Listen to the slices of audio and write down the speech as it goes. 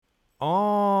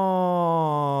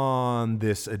On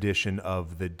this edition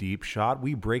of The Deep Shot,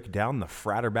 we break down the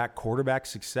Fratterback quarterback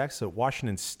success at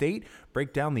Washington State,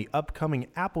 break down the upcoming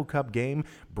Apple Cup game,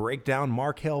 break down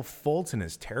Markelle Fultz and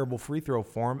his terrible free throw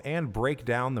form, and break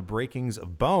down the breakings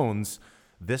of bones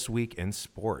this week in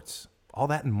sports. All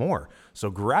that and more. So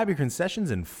grab your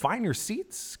concessions and find your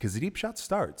seats, because The Deep Shot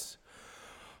starts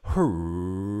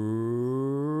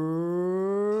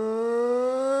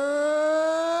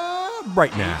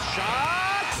right now.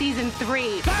 Season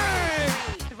 3.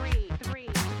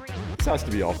 This has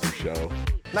to be all for show.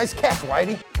 Nice catch,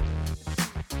 Whitey.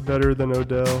 Better than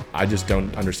Odell. I just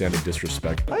don't understand the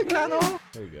disrespect. Hey, Cano.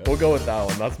 There you go. We'll go with that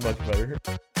one. That's much better.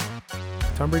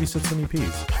 Tom Brady sits when he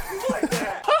pees.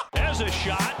 There's a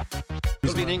shot.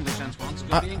 Good in English, Antoine.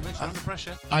 Good in English, under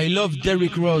pressure. I love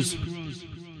Derrick Rose.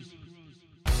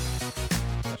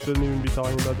 Shouldn't even be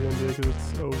talking about the NBA because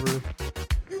it's over.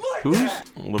 Who's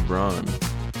LeBron?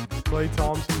 Klay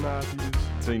Thompson Matthews.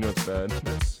 So you know it's bad.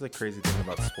 That's the crazy thing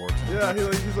about sports. Yeah,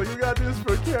 he's like, you gotta do this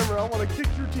for a camera. I want to kick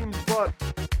your team's butt.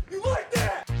 You like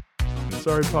that?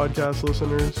 Sorry, podcast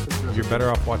listeners. You're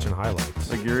better off watching highlights.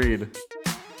 Agreed.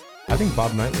 I think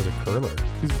Bob Knight was a curler.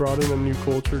 He's brought in a new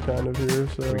culture kind of here,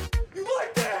 so. You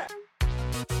like that?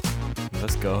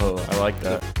 Let's go. I like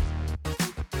that.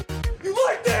 You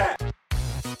like that?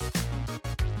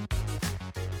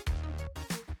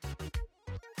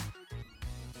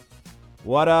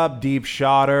 What up, Deep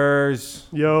Shotters?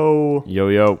 Yo.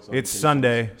 Yo. It's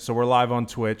Sunday, so we're live on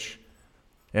Twitch.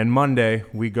 And Monday,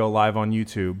 we go live on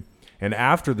YouTube. And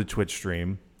after the Twitch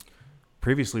stream,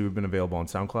 previously we've been available on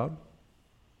SoundCloud,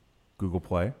 Google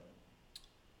Play,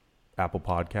 Apple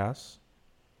Podcasts,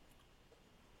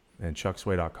 and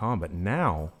chucksway.com. But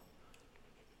now,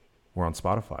 we're on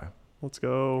Spotify. Let's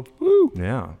go. Woo.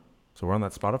 Yeah. So we're on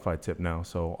that Spotify tip now.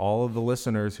 So all of the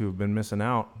listeners who have been missing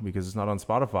out because it's not on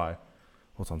Spotify,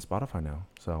 well, it's on Spotify now.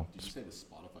 So Did you say the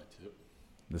Spotify tip?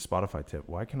 the Spotify tip.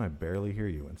 Why can I barely hear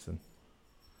you, Winston?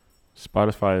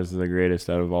 Spotify is the greatest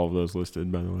out of all of those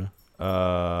listed, by the way.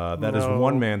 That is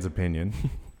one man's opinion,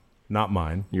 not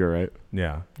mine. You're right.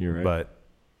 Yeah, You're right. But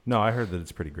no, I heard that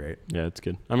it's pretty great. Yeah, it's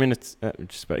good. I mean, it's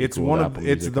just about It's equal one to of Apple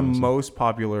it's Music, the honestly. most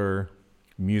popular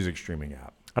music streaming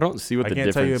app. I don't see what I the can't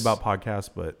difference. tell you about podcasts,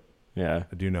 but Yeah.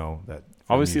 I do know that.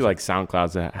 for Obviously, music- like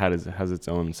SoundCloud has its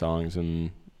own songs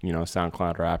and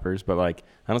SoundCloud rappers, but like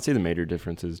I don't see the major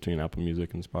differences between Apple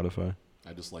Music and Spotify.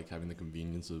 I just like having the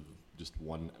convenience of just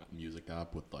one music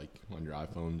app with like on your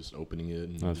iPhone, just opening it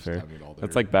and That's just fair. having it all there.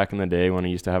 That's like back in the day when I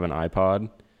used to have an iPod,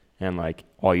 and like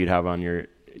all you'd have on your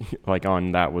like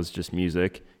on that was just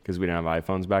music because we didn't have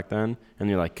iPhones back then. And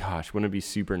you're like, gosh, wouldn't it be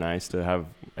super nice to have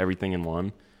everything in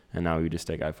one? And now we just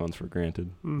take iPhones for granted.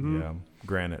 Mm-hmm. yeah,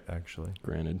 Granite actually.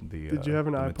 Granted. Did you have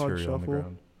an the iPod material on the Shuffle?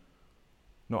 ground.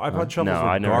 No, iPod shuffles No, were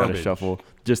I never garbage. had a shuffle.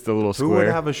 Just the little Who square. would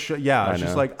have a Yeah, I it's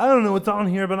just know. like, I don't know what's on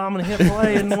here, but I'm gonna hit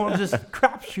play and we'll just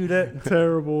crapshoot it.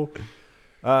 Terrible.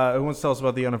 Who wants to tell us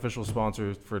about the unofficial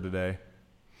sponsor for today?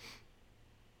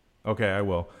 Okay, I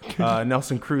will.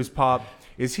 Nelson Cruz Pop.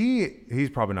 He's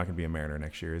probably not going to be a Mariner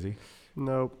next year, is he?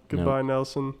 Nope. Goodbye,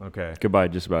 Nelson. Okay. Goodbye,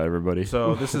 just about everybody.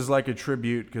 So this is like a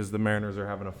tribute because the Mariners are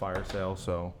having a fire sale.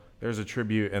 So there's a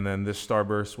tribute, and then this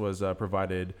Starburst was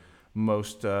provided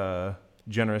most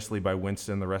generously by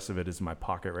Winston. The rest of it is in my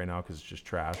pocket right now because it's just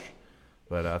trash.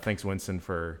 But thanks, Winston,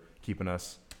 for keeping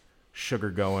us sugar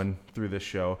going through this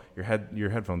show. Your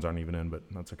headphones aren't even in, but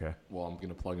that's okay. well, I'm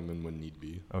gonna plug them in when need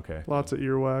be. Okay. Lots of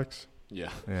earwax. Yeah,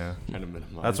 Yeah. trying to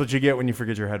minimize. That's what you get when you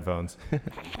forget your headphones. All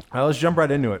right, let's jump right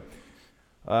into it.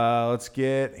 Let's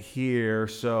get here.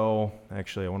 So,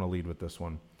 actually, I want to lead with this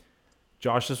one.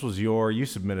 Josh, you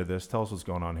submitted this. Tell us what's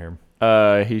going on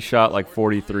here. He shot like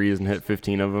 43s and hit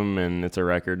 15 of them, and it's a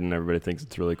record, and everybody thinks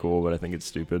it's really cool, but I think it's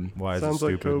stupid. Why is Sounds it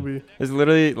like stupid? Kobe. It's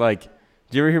literally like,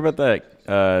 did you ever hear about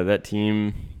that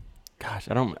team? Gosh,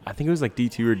 I think it was like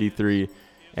D2 or D3,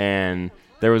 and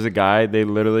there was a guy, they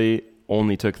literally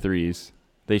only took threes.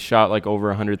 They shot like over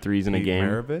 100 threes in a Pete game.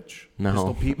 Maravich? No.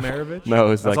 Pistol Pete Maravich?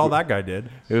 No, it's That's like- all that guy did.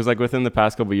 It was like within the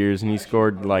past couple of years, and he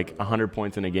scored like 100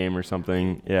 points in a game or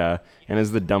something. Yeah, and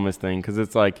it's the dumbest thing because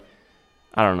it's like,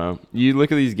 I don't know. You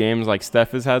look at these games, like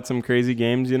Steph has had some crazy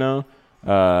games,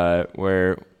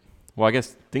 where, well, I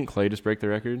guess, didn't Clay just break the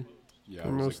record? Yeah, For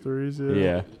it was most threes, yeah.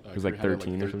 Yeah, it was like Curry had,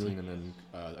 13 or something. And then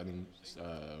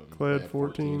Clay had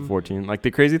 14. 14. Like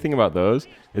the crazy thing about those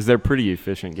is they're pretty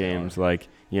efficient games. Like,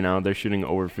 they're shooting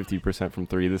over 50% from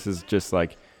three. This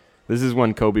is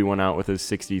when Kobe went out with his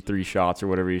 63 shots or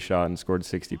whatever he shot and scored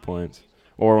 60 points.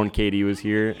 Or when KD was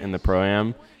here in the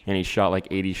Pro-Am and he shot like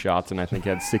 80 shots and I think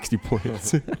had 60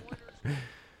 points.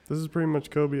 This is pretty much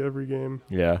Kobe every game.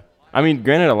 Yeah. I mean,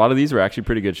 granted, a lot of these were actually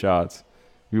pretty good shots.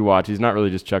 If you watch, he's not really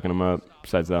just chucking them up.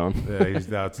 Besides that one. Yeah,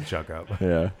 that's a chuck up.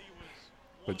 Yeah.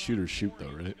 But shooters shoot though,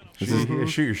 right?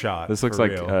 Shoot your shot. This looks for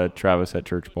like real. Travis at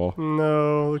church ball.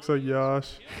 No, looks like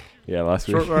Yash. Yeah, last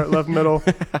Short week. right, left middle.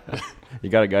 You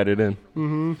got to guide it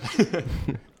in.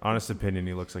 Honest opinion,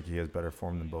 he looks like he has better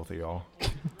form than both of y'all.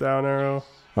 Down arrow.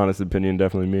 Honest opinion,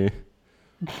 definitely me.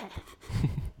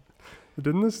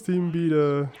 Didn't this team beat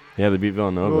Yeah, they beat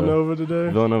Villanova. Villanova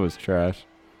today? Villanova's trash.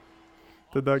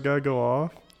 Did that guy go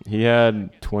off? He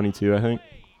had 22, I think.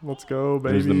 Let's go, He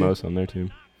baby. was the most on their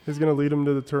team. He's going to lead him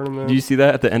to the tournament. Do you see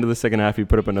that at the end of the second half? He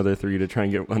put up another 3 to try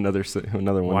and get another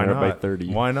one. Why They're up by not? 30.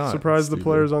 Why not? Surprised the Stupid.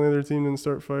 players on the other team didn't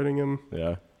start fighting him.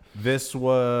 Yeah. This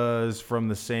was from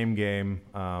the same game,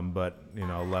 but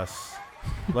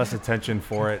less attention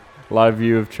for it. Live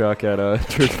view of Chuck at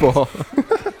church ball.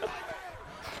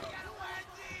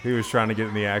 He was trying to get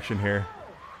in the action here.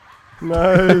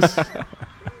 Nice.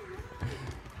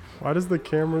 Why does the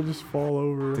camera just fall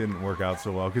over? Didn't work out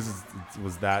so well because it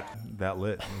was that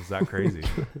lit. It was that crazy.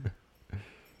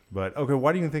 But okay,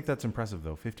 why do you think that's impressive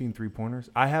though? 15 3-pointers.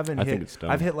 I think it's dumb.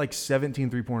 I've hit like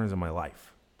 17 3-pointers in my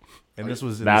life, and this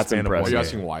was in That's the span of impressive. one Are you game.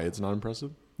 asking why it's not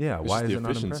impressive? Yeah, It's why just is the it not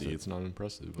efficiency. impressive? It's not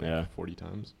impressive. Like Yeah. 40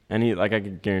 times. And I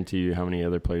could guarantee you how many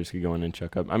other players could go in and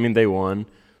chuck up. I mean, they won,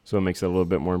 so it makes it a little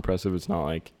bit more impressive. It's not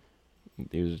like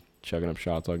he was chucking up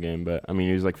shots all game, but I mean,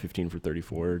 he was like 15 for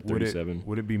 34, 37.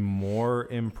 Would it be more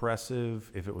impressive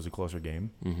if it was a closer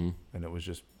game Mm-hmm. and it was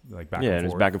just like back Yeah, and and it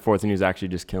was forth? back and forth, and he was actually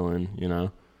just killing,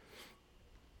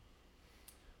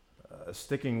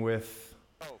 Sticking with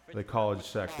the college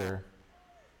sector.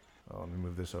 Let me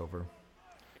move this over.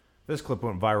 This clip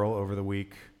went viral over the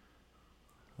week.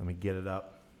 Let me get it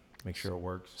up. Make sure it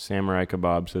works. Samurai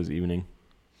Kebab says evening.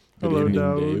 Hello, Good evening,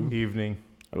 Daoud. Dave. Evening.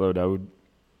 Hello, Dawood.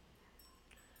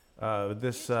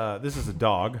 This is a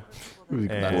dog. Who's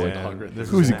a And good boy? dog right this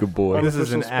Who's is a an- good boy? This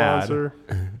is an Unofficial ad. sponsor.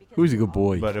 Who's a good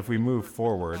boy? But if we move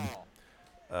forward,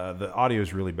 the audio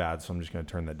is really bad, so I'm just going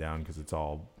to turn that down because it's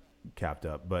all capped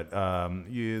up. But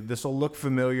this will look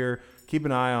familiar. Keep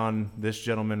an eye on this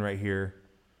gentleman right here,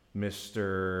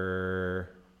 Mr.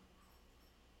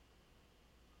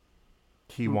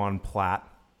 Kewan Platt.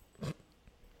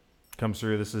 Comes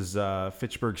through. This is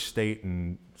Fitchburg State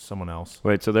and someone else.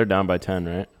 Wait, so they're down by 10,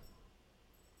 right?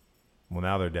 Well,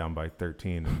 now they're down by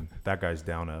 13, and that guy's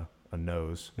down a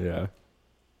nose. Yeah.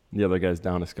 The other guy's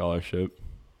down a scholarship.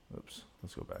 Oops.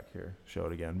 Let's go back here. Show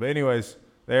it again. But anyways,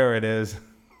 there it is.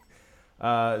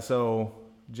 So,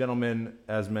 gentlemen,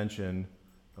 as mentioned,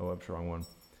 oops, wrong one.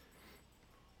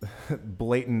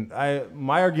 Blatant.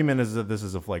 My argument is that this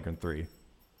is a flagrant 3.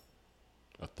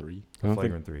 A 3.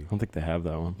 Flagrant 3. I don't think they have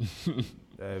that one.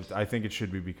 I think it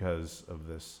should be because of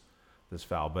this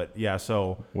foul. But yeah,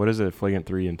 so What does a flagrant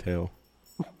 3 entail?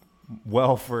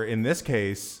 well, for in this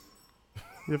case,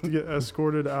 You have to get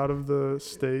escorted out of the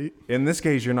state.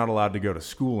 you're not allowed to go to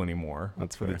school anymore.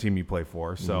 That's for the fair. team you play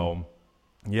for. So,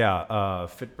 yeah,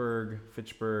 Fitchburg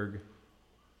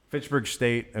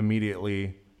State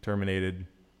immediately terminated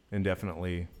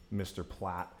indefinitely Mr.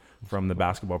 Platt from the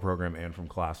basketball program and from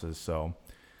classes. So,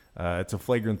 it's a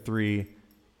flagrant 3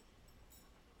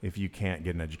 if you can't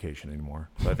get an education anymore.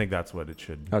 So I think that's what it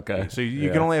should Okay. be. So you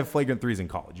Yeah. can only have flagrant 3s in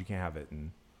college. You can't have it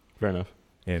Fair enough.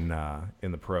 in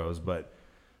the pros. But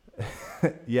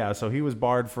yeah, so he was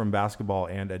barred from basketball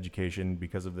and education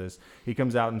because of this. He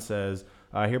comes out and says,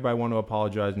 I hereby want to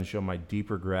apologize and show my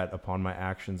deep regret upon my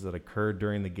actions that occurred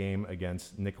during the game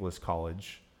against Nichols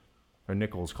College,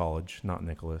 not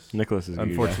Nicholas. Nicholas is a good guy.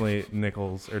 Unfortunately,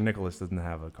 Nicholas doesn't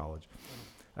have a college.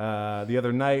 The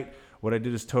other night, what I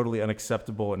did is totally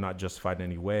unacceptable and not justified in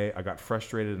any way. I got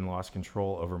frustrated and lost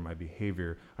control over my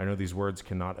behavior. I know these words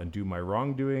cannot undo my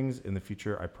wrongdoings. In the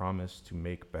future, I promise to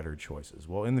make better choices.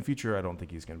 Well, in the future, I don't think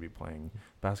he's going to be playing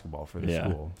basketball for the Yeah.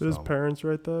 school. Did his so- parents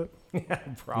write that? Yeah,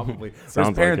 probably. His Sounds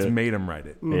like parents it. made him write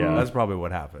it. Yeah. That's probably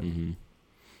what happened. Mm-hmm.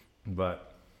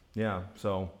 But yeah,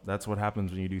 so that's what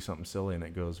happens when you do something silly and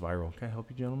it goes viral. Can I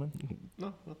help you, gentlemen?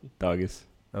 No, nothing. Doggus.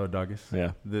 Oh, Doggus.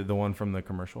 Yeah. The one from the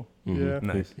commercial. Mhm. Yeah.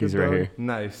 Nice. He's Good right dog. here.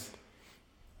 Nice.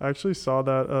 I actually saw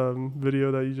that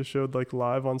video that you just showed like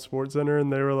live on SportsCenter,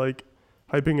 and they were like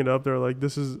hyping it up. They're like,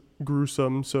 "This is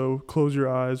gruesome, so close your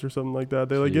eyes" or something like that.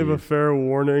 They like give a Jeez. fair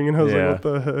warning, and I was Yeah. like,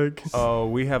 "What the heck?" Oh,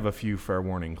 we have a few fair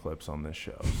warning clips on this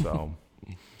show, so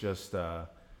just to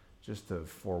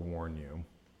forewarn you.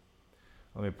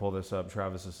 Let me pull this up,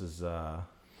 Travis. This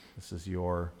is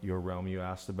your realm. You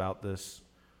asked about this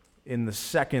in the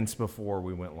seconds before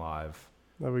we went live.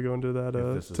 Now we go into that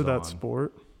If this is to that on.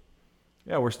 sport.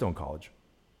 Yeah, we're still in college.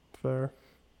 Fair.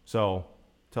 So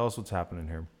tell us what's happening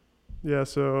here. Yeah,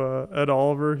 so Ed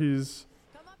Oliver, he's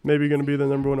maybe going to be the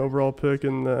number 1 overall pick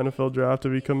in the NFL draft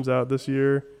if he comes out this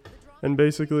year. And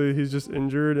basically, he's just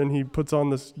injured, and he puts on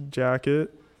this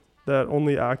jacket that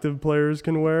only active players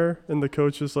can wear. And the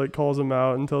coach just, like, calls him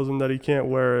out and tells him that he can't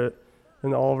wear it.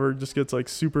 And Oliver just gets, like,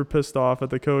 super pissed off at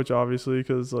the coach, obviously,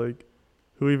 because, like,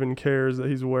 who even cares that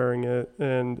he's wearing it?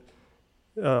 And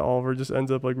Oliver just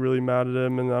ends up, like, really mad at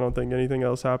him, and I don't think anything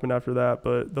else happened after that.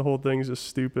 But the whole thing's just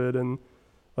stupid, and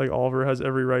like Oliver has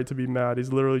every right to be mad.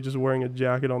 He's literally just wearing a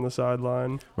jacket on the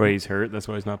sideline. Wait, he's hurt? That's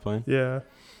why he's not playing? Yeah.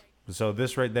 So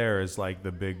this right there is like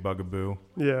the big bugaboo.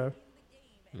 Yeah.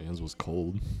 Man's was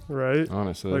cold. Right?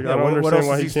 Honestly. Like, Yeah, I don't what understand else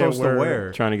why is he he can't supposed to wear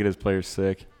wear? Trying to get his players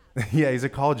sick. Yeah, he's a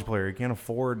college player. He can't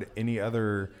afford any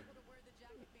other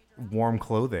warm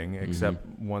clothing except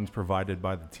ones provided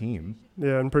by the team.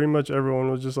 Yeah, and pretty much everyone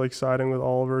was just like siding with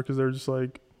Oliver because they're just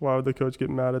like, why would the coach get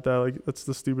mad at that? Like, that's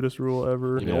the stupidest rule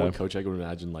ever. You know Yeah. what coach I could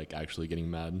imagine like actually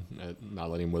getting mad at not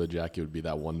letting him wear the jacket would be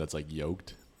that one that's like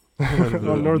yoked.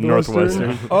 On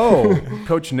Northwestern. Oh,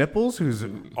 Coach Nipples, who's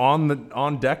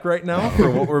on deck right now for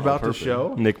what we're about to Perfect.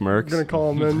 show. Nick I'm Merckx. going to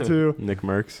call him in too. Nick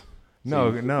Merckx.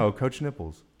 No, Coach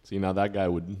Nipples. See, now that guy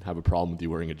would have a problem with you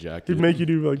wearing a jacket. He'd make you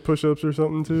do like push-ups or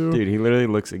something too. Dude, he literally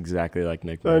looks exactly like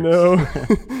Nick I Merckx.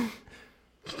 know.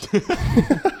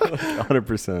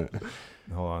 100%.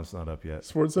 Hold on, it's not up yet.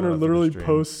 SportsCenter Not up for the literally stream.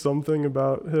 posts something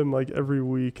about him like every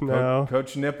week now.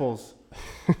 Coach Nipples.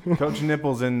 Coach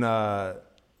Nipples in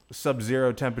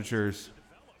sub-zero temperatures.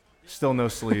 Still no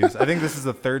sleeves. I think this is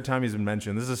the third time he's been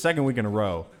mentioned. This is the second week in a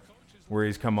row where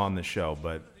he's come on the show.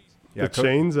 But yeah, The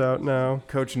chain's out now.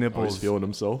 Coach Oh, he's Nipples. feeling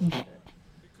himself.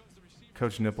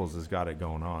 Coach Nipples has got it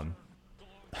going on.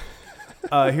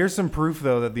 Here's some proof,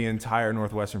 though, that the entire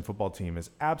Northwestern football team is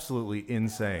absolutely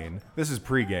insane. This is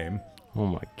pregame. Oh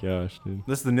my gosh, dude.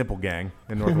 This is the Nipple Gang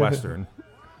in Northwestern.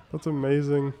 That's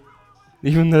amazing.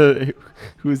 Even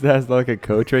who's that? Is that like a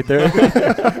coach right there?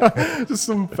 Just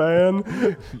some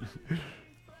fan.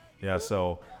 Yeah,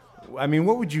 so, I mean,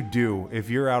 what would you do if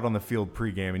you're out on the field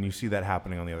pregame and you see that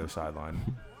happening on the other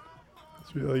sideline?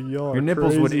 Just be like, y'all Your are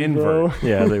nipples would crazy, invert. bro.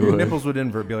 Yeah, they Your would. nipples would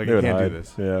invert, be like, They you would can't hide. do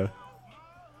this. Yeah.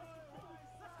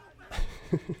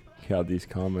 God, these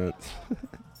comments.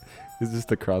 Is this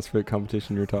the CrossFit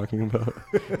competition you're talking about?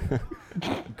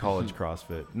 College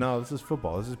CrossFit. No, this is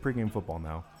football. This is pregame football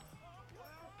now.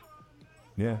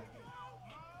 Yeah.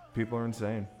 People are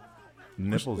insane.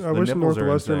 Nipples. I the wish nipples are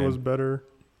Northwestern insane. was better,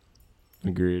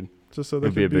 Agreed. just so they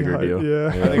It'd be could a bigger hype. deal.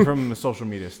 Yeah. I think from a social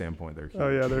media standpoint, they're huge. Oh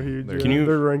yeah, they're huge. They're yeah. Can you-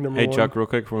 They're ranked number Hey, one. Chuck, real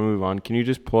quick before we move on, can you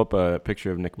just pull up a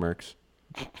picture of Nick Merckx?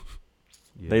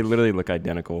 They Yes. literally look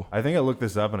identical, I think I looked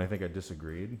this up and I think I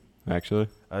disagreed. actually.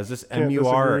 Is this Can't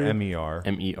M-U-R or disagree. M-E-R?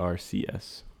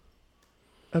 MERCS.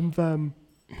 MFM.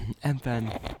 And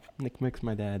then Nick Merckx,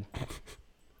 my dad.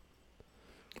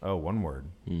 Oh, one word.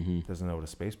 Mm-hmm. Doesn't know what a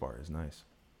space bar is. Nice.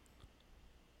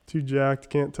 Too jacked,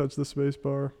 can't touch the space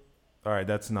bar. All right,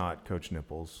 that's not Coach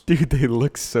Nipples. Dude, they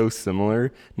look so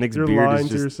similar. Nick's You're beard lying is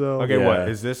to just yourself. Okay, Yeah. what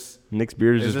is this? Nick's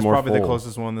beard is Is just this more probably full. the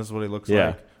closest one? This is what he looks Yeah.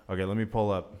 like. Okay, let me pull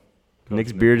up. Coach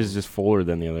Nick's beard is Nipples. just fuller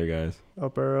than the other guys.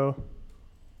 Up arrow.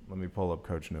 Let me pull up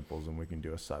Coach Nipples and we can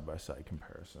do a side-by-side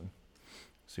comparison.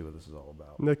 See what this is all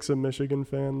about. Nick's a Michigan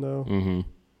fan though.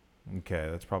 Mm-hmm. Okay,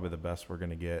 that's probably the best we're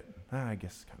gonna get. I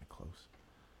guess it's kind of close.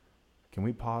 Can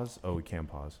we pause? Oh, we can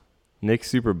pause. Nick's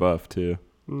super buff too.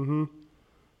 Mm-hmm.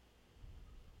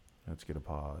 Let's get a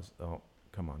pause. Oh,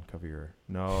 come on, cover your.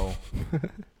 No.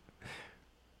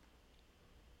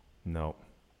 No.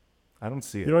 I don't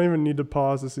see it. You don't even need to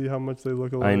pause to see how much they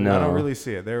look alike. I know. I don't really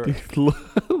see it. They're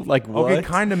Like what? okay,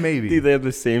 kind of maybe. Dude, they have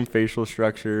the same facial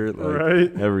structure, like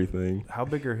Right? everything. How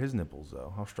big are his nipples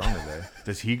though? How strong are they?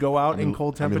 Does he go out in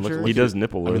cold I mean, look- temperatures? He does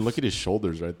nipple I mean, lifts. look at his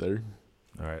shoulders right there.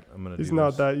 All right, I'm gonna. He's do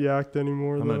not this. that yacked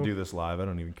anymore I'm though. gonna do this live. I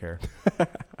don't even care.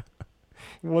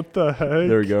 What the heck?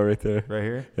 There we go, right there. Right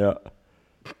here. Yeah.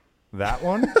 That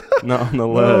one. Not on the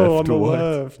left. No, on the What?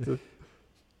 left.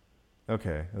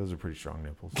 Okay, those are pretty strong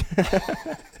nipples.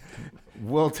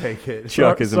 We'll take it.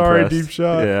 Chuck is Sorry, impressed. deep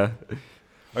shot. Yeah.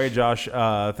 Okay, Josh.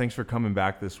 Thanks for coming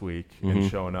back this week and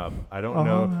showing up. I don't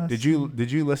know. Oh, Did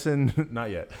you listen? Not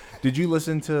yet. Did you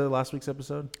listen to last week's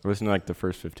episode? Listen to like the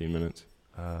first 15 minutes.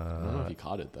 I don't know if you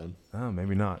caught it then. Oh,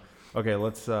 maybe not. Okay,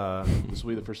 let's. This will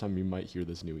be the first time you might hear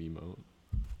this new emote.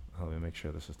 Let me make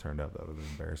sure this is turned up. That would have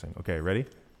been embarrassing. Okay, ready?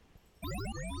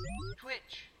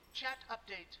 Twitch chat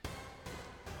update.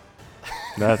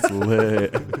 That's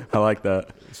lit. I like that.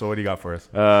 So what do you got for us?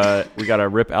 We got a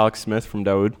Rip Alex Smith from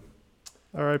Dawood.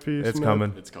 R.I.P. It's Smith.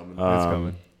 coming. It's coming. It's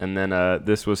coming. And then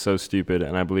this was so stupid,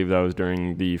 and I believe that was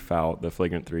during the foul, the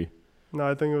flagrant 3. No,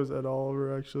 I think it was Ed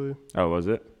Oliver actually. Oh, was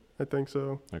it? I think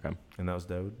so. Okay, And that was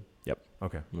Daoud? Yep.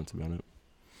 Okay. that's about it.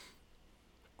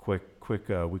 Quick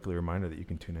weekly reminder that you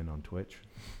can tune in on Twitch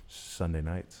Sunday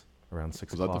nights around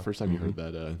 6 Was o'clock. that the first time you heard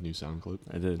that new sound clip?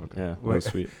 I did. Okay. Yeah, that Wait. was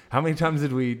sweet. How many times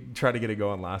did we try to get it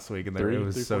going last week and Three, it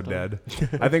was so 4 times.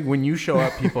 dead? I think when you show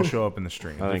up, people show up in the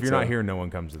stream. I If think you're not so. here, no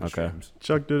one comes to the Okay. streams.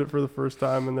 Chuck did it for the first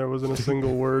time, and there wasn't a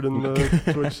single word in the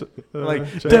Twitch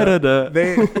Like, chat. Da-da-da.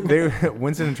 They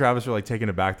Winston and Travis were like taken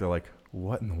aback. They're like,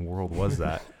 "What in the world was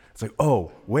that?" It's like,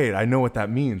 "Oh, wait, I know what that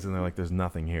means." And they're like, "There's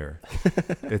nothing here.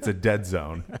 It's a dead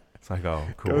zone." It's like, "Oh,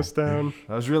 cool." Ghost down.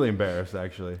 I was really embarrassed,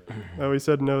 actually. Oh, he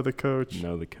said no, the coach.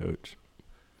 No, the coach.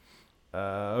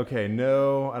 Okay,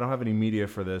 no, I don't have any media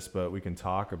for this, but we can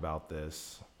talk about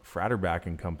this. Fratterback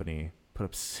and Company put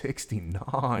up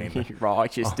 69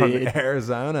 Righteous on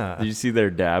Arizona. Did you see their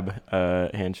dab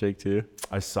handshake too?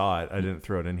 I saw it. I didn't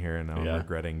throw it in here, and now I'm Yeah.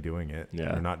 regretting doing it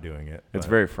Yeah. or not doing it. It's but-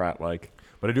 very frat-like.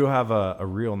 But I do have a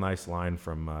real nice line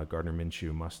from Gardner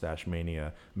Minshew, Mustache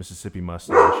Mania, Mississippi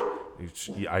Mustache.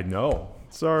 I know.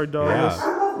 Sorry, Douglas.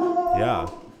 Yeah.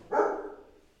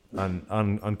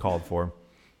 Uncalled for.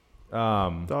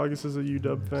 Douglas is a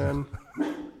UW fan.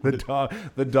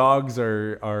 The dogs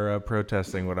are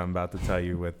protesting what I'm about to tell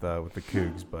you with the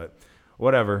Cougs, but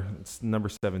whatever. It's number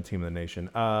 7 team in the nation.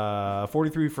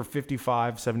 43 for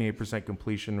 55, 78%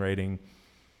 completion rating,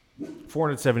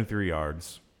 473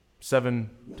 yards, 7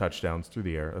 touchdowns through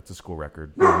the air. That's a school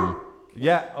record.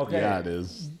 Yeah. Okay. Yeah, it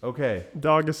is. Okay.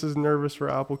 Douglas is nervous for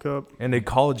Apple Cup. And a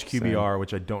college QBR,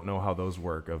 which I don't know how those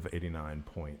work, of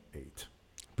 89.8.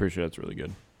 Pretty sure that's really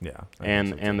good. Yeah. I think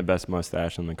so, too. And the best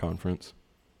mustache in the conference.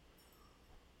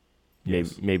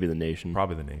 Yes. Maybe the nation.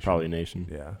 Probably the nation. Probably nation.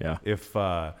 Yeah. Yeah.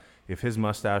 If his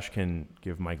mustache can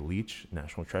give Mike Leach,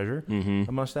 national treasure,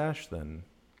 a mustache, then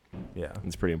yeah.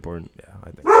 It's pretty important. Yeah,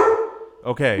 I think so.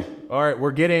 Okay. All right,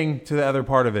 we're getting to the other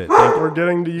part of it. We're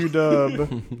getting to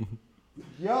UW.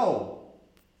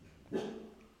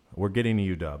 We're getting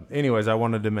to UW. Anyways, I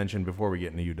wanted to mention before we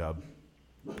get into UW,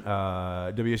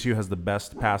 WSU has the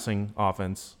best passing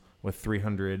offense with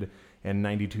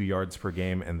 392 yards per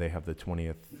game, and they have the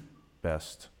 20th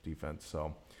best defense.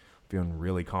 So feeling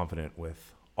really confident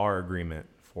with our agreement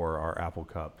for our Apple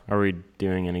Cup. Are we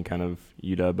doing any kind of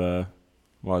UW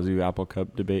Wazoo Apple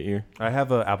Cup debate here? I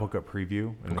have an Apple Cup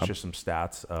preview, and it's Okay. just some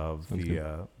stats of Sounds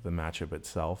the matchup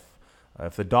itself.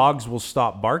 If the dogs will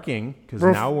stop barking, because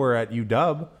Ruff. now we're at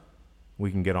UW, we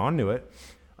can get on to it.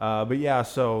 But yeah,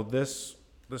 so this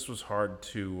was hard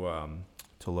to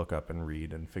look up and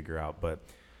read and figure out. But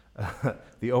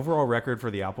the overall record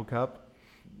for the Apple Cup,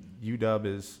 UW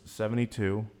is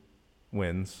 72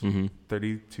 wins,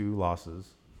 32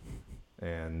 losses,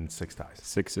 and 6 ties.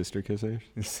 6 sister kissers?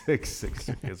 Six.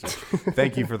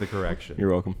 Thank you for the correction.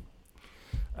 You're welcome.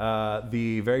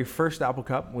 The very first Apple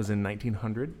Cup was in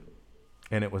 1900,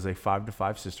 and it was a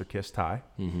 5-5 sister kiss tie.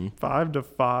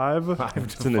 5-5. 5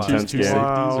 It's to an 5. intense game.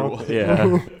 Wow.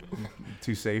 Yeah.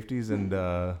 2 safeties and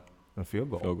a field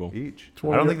goal, each.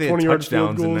 20 I don't think they had 20-yard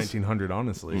field touchdowns in goals. 1900,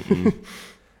 honestly.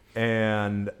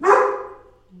 And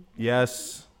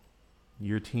yes,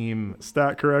 your team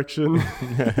Stat correction.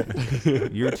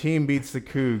 beats the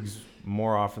Cougs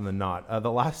more often than not.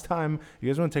 The last time, you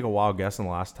guys want to take a wild guess on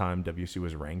the last time WC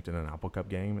was ranked in an Apple Cup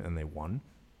game and they won?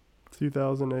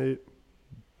 2008.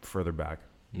 Further back.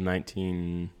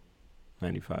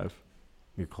 1995.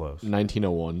 You're close.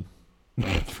 1901.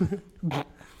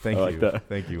 Thank I like you. that.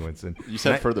 Thank you, Winston. You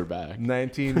said further back.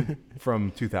 19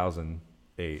 from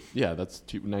 2008. Yeah,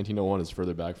 1901 is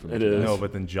further back from. It 2000. is. No,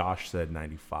 but then Josh said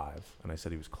 95, and I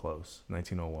said he was close.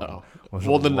 1901. Oh. was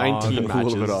Well, a the long- 19 a little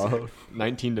bit matches. off.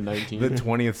 19 to 19. The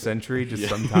 20th century, just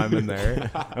sometime in there.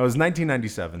 It was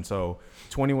 1997, so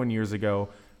 21 years ago.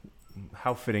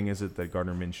 How fitting is it that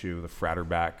Gardner Minshew, the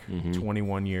Fratterback,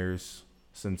 21 years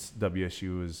since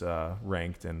WSU was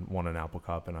ranked and won an Apple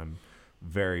Cup, and I'm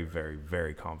very, very,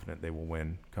 very confident they will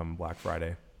win come Black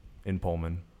Friday in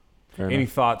Pullman. Fair Any enough.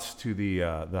 thoughts to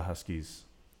the Huskies?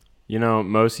 You know,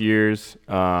 most years,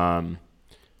 I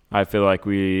feel like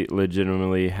we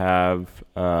legitimately have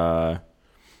a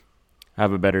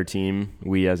better team.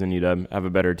 We as in UW have a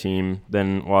better team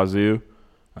than Wazoo.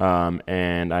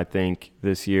 And I think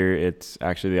this year it's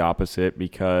actually the opposite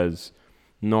because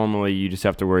normally you just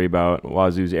have to worry about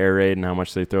Wazoo's air raid and how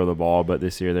much they throw the ball. But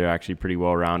this year they're actually pretty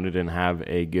well-rounded and have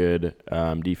a good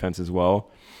defense as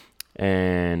well.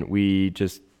 And we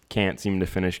just can't seem to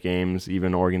finish games.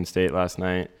 Even Oregon State last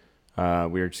night,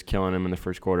 we were just killing them in the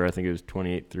first quarter. I think it was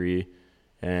 28-3.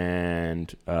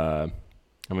 And, the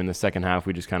second half,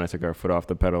 we just kind of took our foot off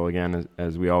the pedal again,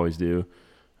 as we always do.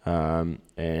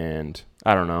 And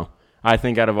I don't know. I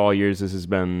think out of all years, this has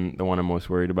been the one I'm most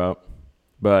worried about.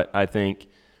 But I think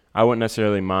I wouldn't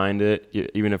necessarily mind it,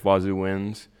 even if Wazoo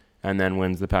wins and then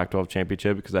wins the Pac-12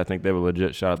 championship, because I think they have a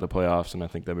legit shot at the playoffs, and I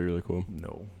think that'd be really cool.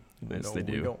 No. Yes, no, they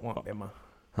do. We don't want Bama.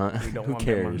 Huh? We don't Who want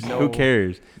cares? Bama. No. Who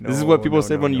cares? This is what people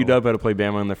said when UW had to play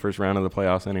Bama in the first round of the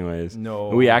playoffs anyways. No.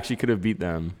 We actually could have beat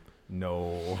them.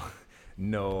 No.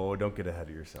 No, don't get ahead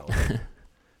of yourself.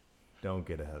 Don't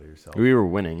get ahead of yourself. We were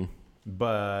winning.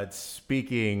 But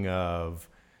speaking of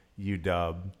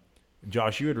UW,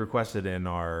 Josh, you had requested in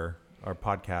our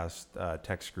podcast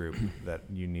text group that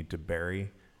you need to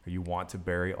bury, or you want to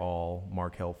bury all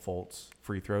Markelle Fultz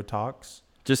free throw talks.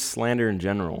 Just slander in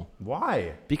general.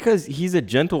 Why? Because he's a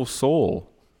gentle soul.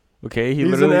 Okay,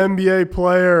 He's an NBA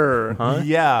player. Huh?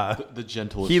 Yeah. The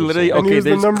gentlest. He of literally- souls. And Okay, he was the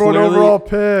there's number one clearly- overall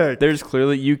pick. There's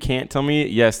clearly, you can't tell me,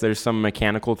 yes, there's some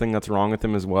mechanical thing that's wrong with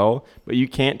him as well, but you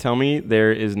can't tell me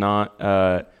there is not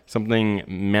something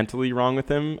mentally wrong with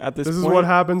him at this point. This is what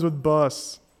happens with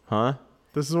busts. Huh?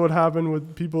 This is what happened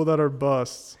with people that are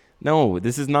busts. No,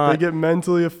 this is They not. get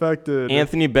mentally affected.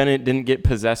 Anthony Bennett didn't get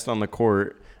possessed on the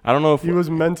court. I don't know if He was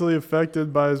mentally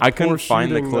affected by his I poor couldn't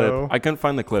find the shooting, clip. though. I couldn't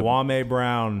find the clip. Kwame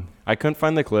Brown. I couldn't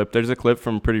find the clip. There's a clip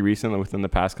from pretty recently within the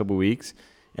past couple weeks,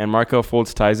 and Markelle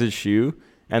Fultz ties his shoe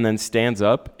and then stands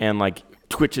up and like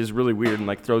twitches really weird and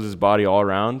like throws his body all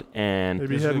around, and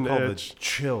Maybe he This had is an called the itch.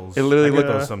 chills. It literally I get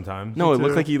looked- those sometimes. no, it Me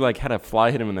looked too. like he like had a fly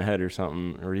hit him in the head or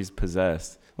something, or he's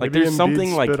possessed. Like Maybe there's Embiid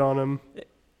something like spit on him.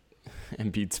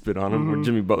 Embiid spit on him, or Mhm.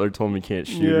 Jimmy Butler told him he can't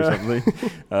shoot or Yeah.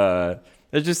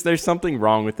 something. There's something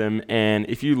wrong with him, and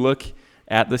if you look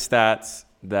at the stats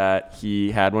that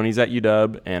he had when he's at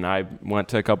UW, and I went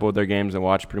to a couple of their games and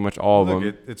watched pretty much all of Look,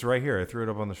 them. it's right here. I threw it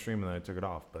up on the stream and then I took it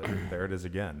off, but there it is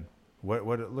again. What?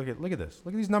 Look at this.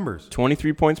 Look at these numbers.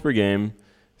 23 points per game,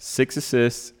 6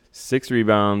 assists, 6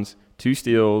 rebounds, 2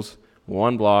 steals,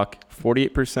 1 block,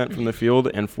 48% from the field,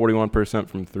 and 41%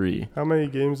 from 3. How many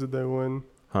games did they win?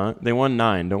 Huh? They won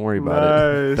 9. Don't worry about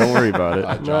Nice. it. Don't worry about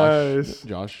it. Nice.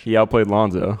 Josh, He outplayed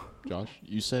Lonzo.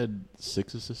 you said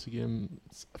 6 assists a game,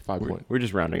 5 points. We're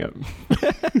just rounding up.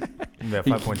 Yeah,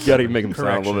 You 5.7. gotta make him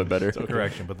sound a little bit better.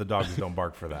 Correction, but the dogs don't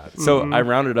bark for that. So Mm-hmm. I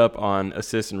rounded up on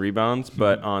assists and rebounds,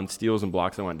 but on steals and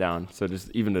blocks I went down. So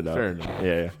just evened it up. Fair enough.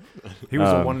 Yeah. He was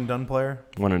a Um, one and done player.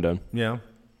 One and done. Yeah,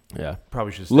 Yeah.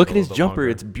 probably should. Look stick at a his little bit jumper. longer.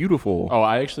 It's beautiful. Oh,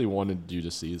 I actually wanted you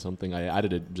to see something. I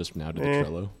added it just now to the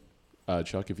Trello.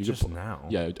 Chuck, if you Just could pull, now.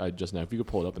 Yeah, I just now. If you could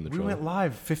pull it up in the We Trello. went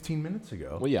live 15 minutes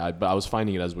ago. Well, yeah, but I was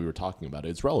finding it as we were talking about it.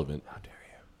 It's relevant. How dare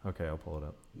you? Okay, I'll pull it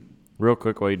up. Real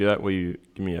quick, while you do that, will you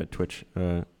give me a Twitch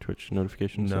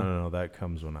notification? No. That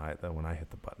comes when I hit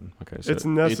the button. Okay. So It's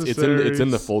necessary. It's in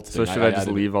the Fultz So thing. should I just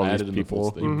added leave it- all I these added in the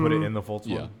people? Fultz thing. You put Mm-hmm. it in the Fultz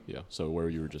Yeah, one. yeah. So where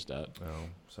you were just at, Oh,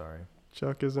 sorry.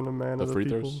 Chuck isn't a man the of the free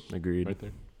people. throws, agreed. right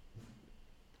there.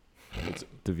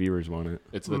 The viewers want it.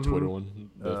 It's the Mhm. Twitter one.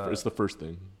 Uh, It's the first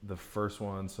thing. The first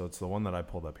one, so it's the one that I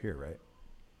pulled up here, right?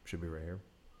 Should be right here.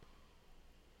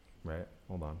 Right.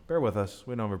 Hold on. Bear with us.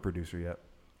 We don't have a producer yet.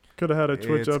 Could have had a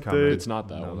Twitch It's update. coming. It's not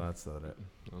that no, one. that's not it.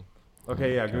 No.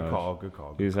 Okay, yeah, good Gosh. call. Good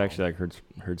call. He Good was call. actually like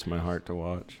hurts my heart to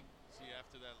watch.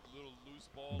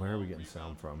 Where are we getting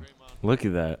sound from? Look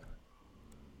at that.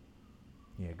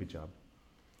 Yeah, good job.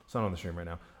 It's not on the stream right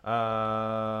now.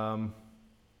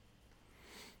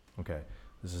 Okay,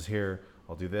 this is here.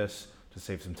 I'll do this to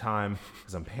save some time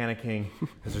because I'm panicking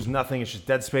because there's nothing. It's just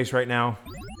dead space right now.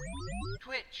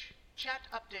 Twitch chat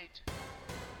update.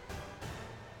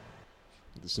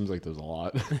 It seems like there's a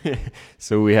lot.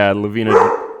 So we had Lavina.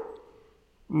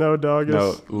 No, dog.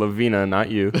 No, Lavina, not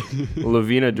you.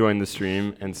 Lavina joined the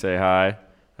stream and say hi,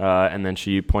 and then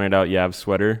she pointed out Yav's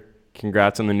sweater.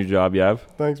 Congrats on the new job, Yav.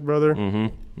 Thanks, brother.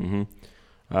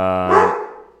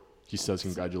 He says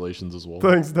congratulations as well.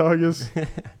 Thanks, doggus.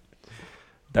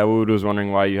 Dawood was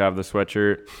wondering why you have the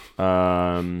sweatshirt.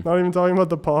 Not even talking about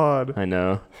the pod. I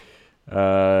know.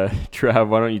 Trav,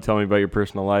 why don't you tell me about your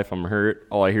personal life? I'm hurt.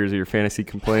 All I hear is your fantasy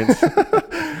complaints.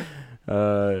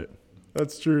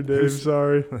 That's true, Dave.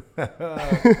 Sorry.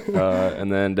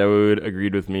 And then Dawood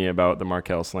agreed with me about the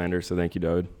Markelle slander, so thank you,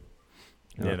 Dawood.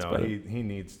 You know, he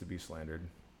needs to be slandered.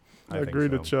 I agree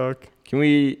to Chuck. Can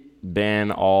we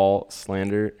ban all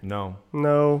slander? No.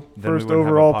 No. Then we First wouldn't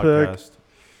have a overall pick. podcast.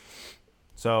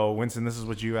 So, Winston, this is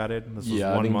what you added? This was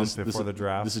I 1 think month before the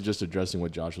draft? This is just addressing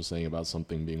what Josh was saying about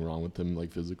something being wrong with him,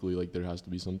 like physically. Like there has to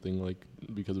be something like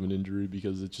because of an injury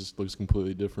because it just looks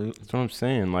completely different. That's what I'm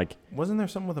saying. Like, Wasn't there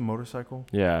something with a motorcycle?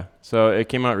 yeah. So it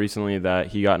came out recently that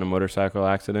he got in a motorcycle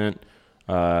accident.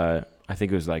 I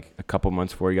think it was like a couple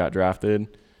months before he got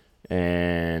drafted,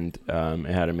 and it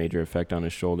had a major effect on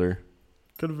his shoulder.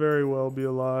 Could very well be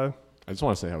a lie. I just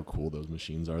want to say how cool those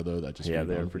machines are, though. That just Yeah, made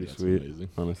they me are laugh. pretty That's sweet. Amazing.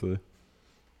 Honestly.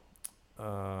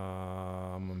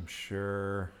 I'm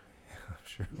sure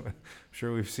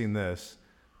we've seen this.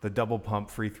 The double pump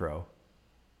free throw.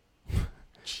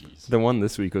 Jeez. The one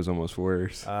this week was almost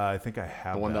worse. I think I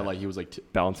have The one that like he was like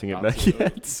Bouncing it back. bouncing it Yeah,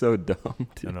 up. it's so dumb,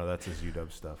 dude. No, that's his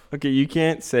UW stuff. Okay, you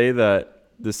can't say that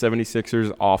the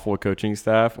 76ers awful coaching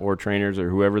staff or trainers or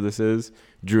whoever this is,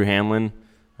 Drew Hanlon,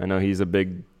 I know he's a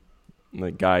big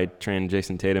like guy training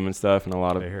Jason Tatum and stuff, and a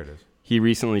lot of Okay, here it is. he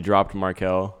recently dropped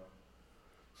Markelle.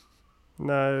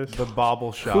 Nice. The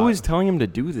bobble shot. Who is telling him to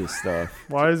do this stuff?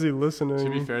 Why is he To be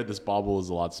listening? fair, this bobble is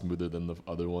a lot smoother than the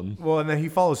other one. Well, and then he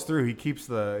follows through. He keeps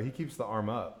the arm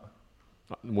up.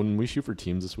 When we shoot for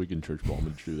teams this week in church ball, I'm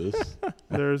gonna do this.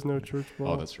 There is no church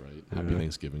ball. Oh, that's right. Happy Yeah.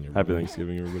 Thanksgiving, everybody. Happy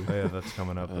Thanksgiving, everybody. Oh, yeah, that's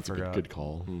coming up. That's I a forgot. good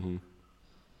call. Mm-hmm.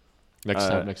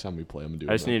 Next time we play, I'm gonna do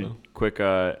it. I just need though. quick.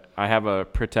 I have a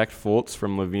protect Fultz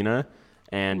from Lavina,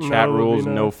 and chat No, rules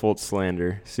Lavina. no Fultz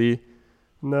slander. See,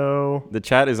 No. the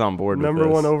chat is on board Number with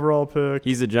this. one overall pick.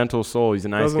 He's a gentle soul. He's a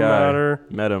nice Doesn't guy. matter.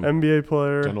 Met him. NBA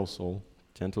player. Gentle soul.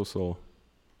 Gentle soul.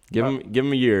 Give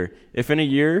him a year. If in a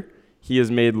year he has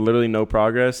made literally no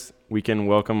progress, we can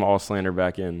welcome all slander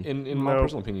back in. In my No.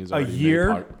 personal opinion, he's A already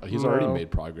year? he's already No.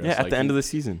 made progress. Yeah, at Like, the end he- of the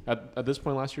season. At this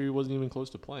point last year, he wasn't even close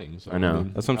to playing. So I know.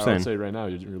 That's what I'm I saying. would say right now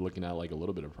you're looking at like a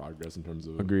little bit of progress in terms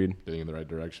of Agreed. getting in the right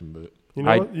direction. But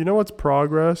You know what's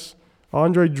progress?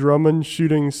 Andre Drummond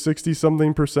shooting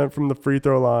 60-something% from the free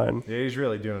throw line. Yeah, he's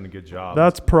really doing a good job.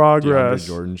 That's DeAndre progress.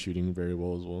 Jordan shooting very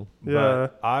well as well. But Yeah.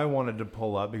 I wanted to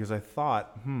pull up because I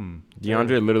thought,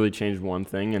 DeAndre literally changed one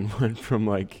thing and went from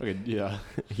like Okay, yeah.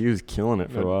 he was killing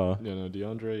it for a while. Yeah, no,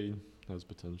 DeAndre has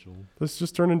potential. This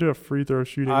just turned into a free throw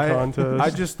shooting contest. I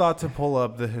just thought to pull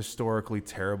up the historically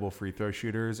terrible free throw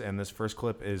shooters, and this first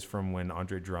clip is from when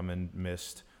Andre Drummond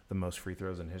missed the most free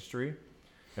throws in history.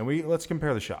 And let's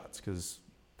compare the shots because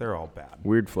they're all bad.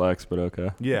 Weird flex, but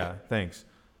okay. Yeah, thanks.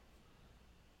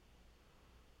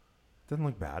 Doesn't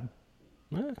look bad.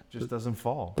 Eh, Just doesn't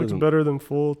fall. Looks doesn't- better than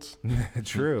Fultz.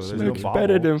 True. There's looks no bobble.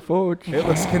 better than Fultz. It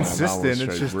looks That consistent. was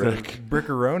It's straight just brick. a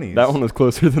brickaronis. That one was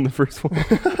closer than the first one.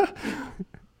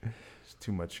 It's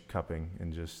too much cupping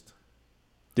and just.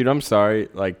 Dude, I'm sorry.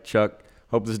 Like Chuck,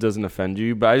 hope this doesn't offend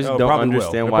you, but I just Oh, don't probably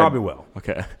understand will. It why. probably will.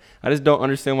 Okay, I just don't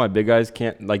understand why big guys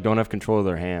don't have control of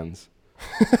their hands.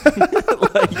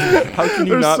 Like, how can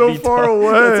you They're not so be far taught?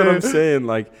 away. That's what I'm saying.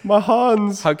 Like, My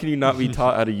Hans. how can you not be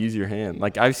taught how to use your hand?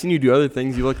 Like, I've seen you do other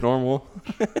things. You look normal.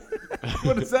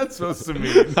 What is that supposed to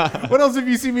mean? What else have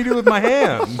you seen me do with my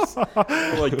hands?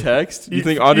 Like text. You Eat-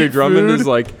 think Andre eat Drummond food? is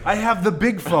like? I have the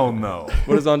big phone though.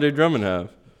 What does Andre Drummond have?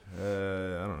 I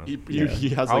don't know. He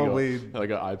has Probably like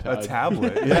an iPad. A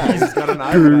tablet. Yeah, he's got an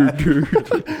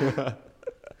iPad.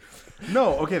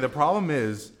 No, okay. The problem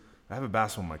is, I have a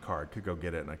basketball in my car. I could go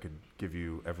get it, and I could give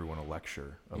you everyone a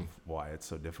lecture of why it's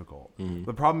so difficult.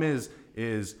 The problem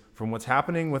is from what's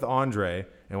happening with Andre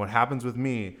and what happens with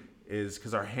me is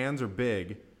because our hands are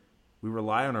big, we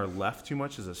rely on our left too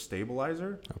much as a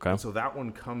stabilizer. Okay. And so that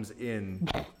one comes in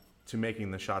to making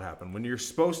the shot happen. When you're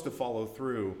supposed to follow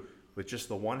through with just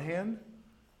the one hand,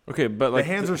 Okay, but like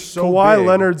the hands are so Kawhi big.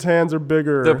 Leonard's hands are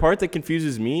bigger. the part that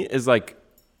confuses me is like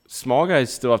small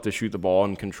guys still have to shoot the ball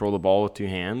and control the ball with two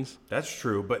hands. That's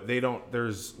true, but they don't.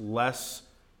 There's less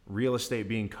real estate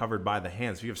being covered by the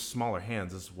hands. If you have smaller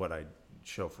hands, this is what I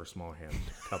show for smaller hands.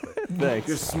 Cup it. Thanks.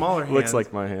 There's smaller hands. Looks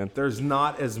like my hand. There's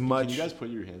not as much. Can you guys put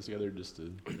your hands together just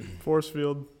to? Force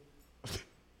field.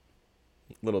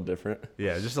 Little different.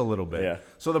 Yeah, just a little bit. Yeah.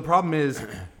 So the problem is,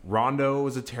 Rondo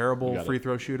is a terrible You got free it.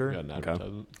 throw You shooter. got an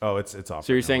advertisement. Oh, it's off.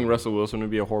 So you're right now. saying Russell Wilson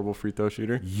would be a horrible free throw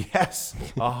shooter? Yes,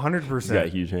 100%. He's got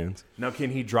huge hands. Now,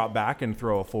 can he drop back and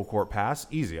throw a full court pass?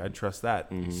 Easy. I'd trust that.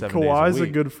 7 days Kawhi's a a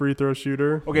week. good free throw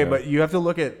shooter. Okay, but you have to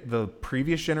look at the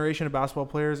previous generation of basketball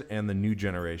players and the new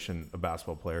generation of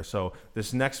basketball players. So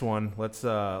this next one, let's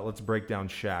break down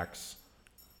Shaq's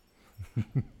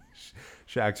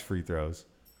free throws.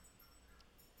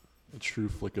 A true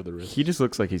flick of the wrist. He just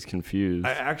looks like he's confused.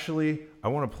 I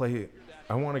want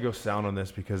to go sound on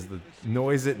this because the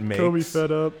noise it makes. Kobe fed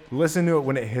up. Listen to it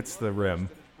when it hits the rim.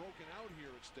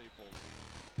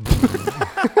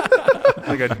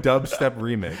 Like a dubstep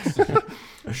remix.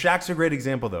 Shaq's a great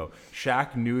example, though.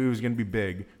 Shaq knew he was going to be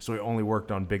big, so he only worked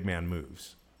on big man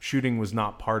moves. Shooting was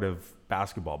not part of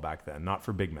basketball back then, not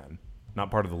for big men,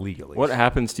 not part of the league at least. What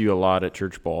happens to you a lot at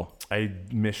church ball? I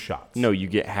miss shots. No, you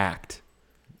get hacked.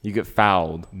 You get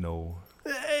fouled. No.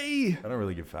 Hey. I don't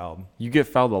really get fouled. You get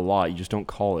fouled a lot. You just don't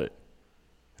call it.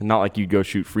 And not like you'd go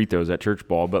shoot free throws at church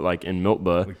ball, but like in We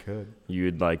Miltba, could.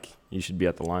 you should be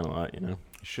at the line a lot, you know? You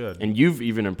should. And you've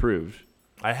even improved.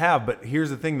 I have, but here's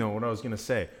the thing, though, what I was going to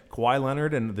say. Kawhi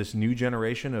Leonard and this new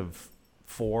generation of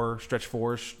stretch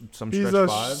fours, some He's stretch a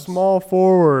fives. small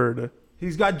forward.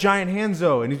 He's got giant hands,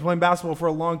 though, and he's playing basketball for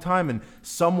a long time. And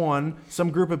some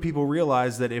group of people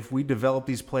realize that if we develop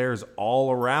these players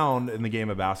all around in the game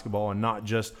of basketball and not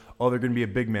just, they're going to be a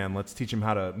big man, let's teach them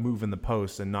how to move in the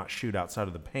post and not shoot outside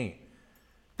of the paint.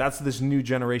 That's this new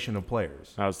generation of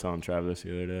players. I was telling Travis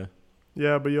the other day.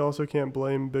 Yeah, but you also can't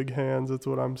blame big hands. That's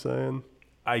what I'm saying.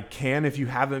 I can if you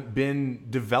haven't been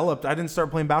developed. I didn't start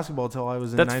playing basketball until I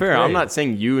was in That's ninth fair. grade. I'm not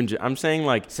saying you and I'm saying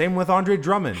like Same with Andre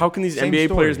Drummond. how can these Same NBA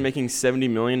story. players making $70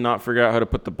 million not figure out how to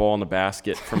put the ball in the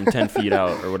basket from 10 feet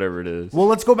out or whatever it is? Well,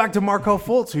 let's go back to Markelle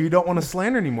Fultz, who you don't want to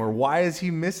slander anymore. Why is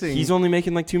he missing? He's only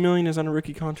making like $2 million. Is on a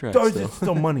rookie contract. Oh, still. it's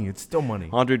still money. It's still money.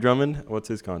 Andre Drummond, what's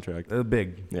his contract?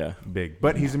 Big. Yeah, Big.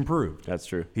 But he's improved. that's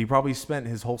true. He probably spent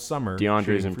his whole summer. DeAndre's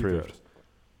shooting free improved. throws.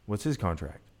 What's his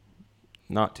contract?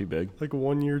 Not too big. Like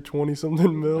 1 year,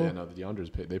 20-something mil. Yeah, no, the DeAndre's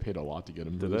they paid a lot to get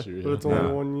him for Did this they? year. But it's yeah. only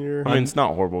Yeah. 1 year. I mean, it's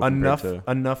not horrible Enough compared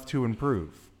to. enough to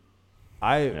improve.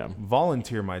 I Yeah.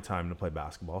 volunteer my time to play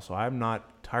basketball, so I'm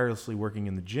not tirelessly working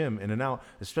in the gym in and out,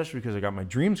 especially because I got my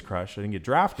dreams crushed. I didn't get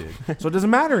drafted, so it doesn't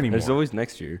matter anymore. There's always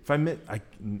next year. if I miss,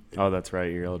 Oh, that's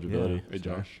right. Your eligibility. Hey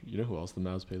Josh, you know who else the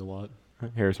Mavs paid a lot?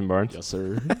 Harrison Barnes. Yes,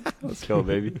 sir. Let's go,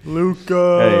 baby.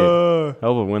 Luka.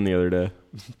 Hell of a win the other day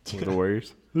with the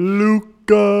Warriors.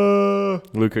 Luka.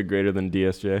 Luka greater than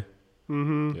DSJ.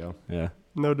 Yeah. Yeah,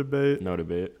 No debate. no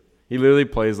debate. He literally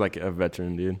plays like a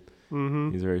veteran, dude.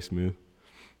 Mm-hmm. He's very smooth.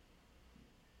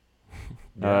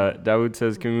 Dawood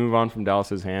says, can we move on from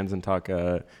Dallas's hands and talk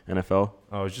NFL?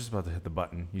 I was just about to hit the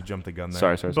button. You jumped the gun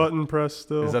there. Sorry. Button press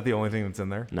still. Is that the only thing that's in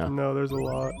there? No. No, there's a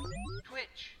lot.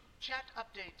 Twitch chat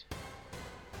update.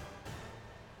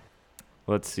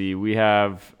 Let's see. We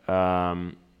have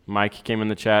Mike came in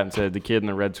the chat and said the kid in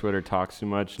the red sweater talks too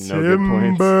much. No good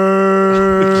points.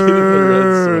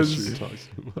 Timbers.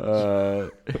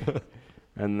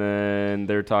 And then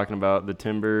they're talking about the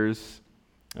Timbers.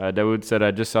 Dawood said,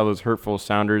 I just saw those hurtful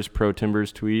Sounders pro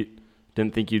Timbers tweet.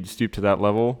 Didn't think you'd stoop to that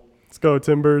level. Let's go,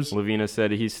 Timbers. Lavina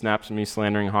said he snaps me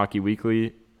slandering Hockey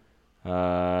Weekly.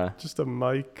 Just a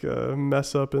mic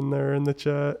mess up in there in the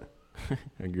chat.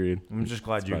 Agreed. I'm just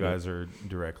glad you about it. guys are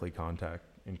directly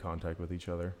in contact with each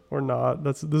other. Or not.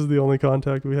 This is the only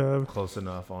contact we have. Close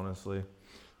enough, honestly.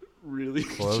 Really?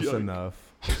 Close enough.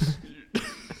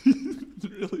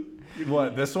 Really?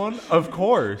 What, this one? Of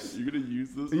course. You're gonna use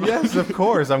this? Yes, of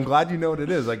course. I'm glad you know what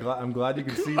it is. I'm glad you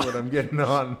can see what I'm getting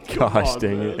on. Gosh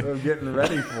dang it. I'm getting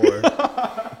ready for.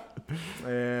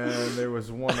 And there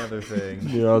was one other thing.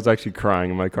 Yeah, I was actually crying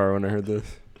in my car when I heard this.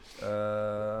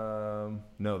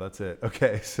 No, that's it.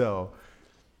 Okay, so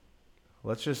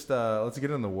let's get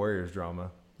into the Warriors drama.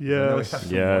 I know we Yes. have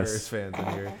some Yes. Warriors fans in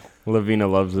here. Lavina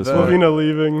loves this The- one. Lavina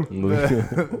leaving.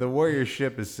 The Warriors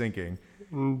ship is sinking.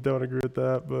 Don't agree with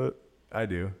that, but I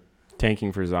do.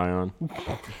 Tanking for Zion.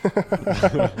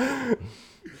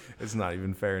 It's not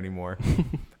even fair anymore.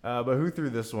 But who threw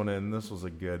this one in? This was a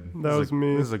good. That was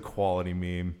me. This is a quality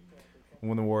meme.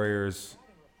 When the Warriors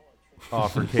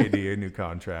offered KD a new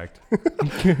contract,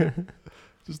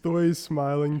 just the way he's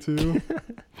smiling too.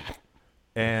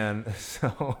 and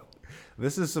so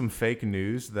this is some fake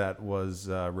news that was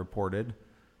reported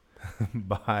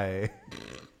by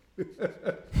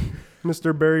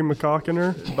Mr. Barry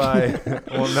McCockiner.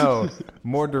 well, no,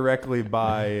 more directly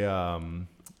by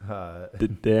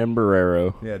Dan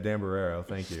Barrero. yeah, Dan Barrero.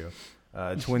 Thank you.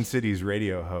 Twin Cities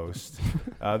radio host.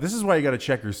 This is why you got to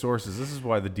check your sources. This is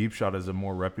why the Deep Shot is a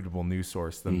more reputable news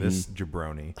source than this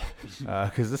jabroni.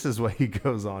 Because this is what he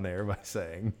goes on air by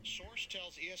saying. Source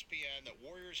tells ESPN that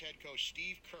Warriors head coach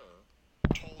Steve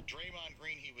Kerr told Draymond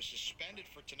Green he was suspended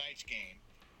for tonight's game.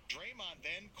 Draymond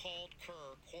then called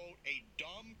Kerr, quote, a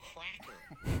dumb cracker,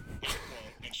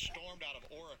 unquote, and stormed out of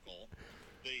Oracle,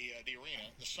 the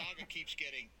arena. The saga keeps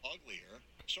getting uglier.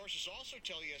 Sources also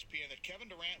tell ESPN that Kevin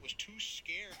Durant was too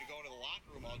scared to go into the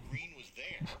locker room while Green was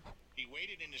there. He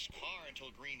waited in his car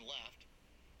until Green left.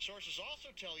 Sources also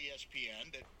tell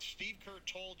ESPN that Steve Kerr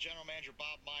told General Manager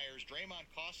Bob Myers, Draymond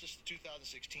cost us the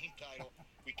 2016 title.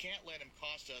 We can't let him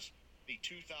cost us the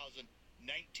 2019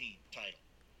 title.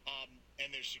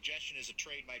 And their suggestion is a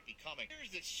trade might be coming.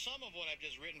 Here's that some of what I've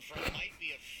just written from might be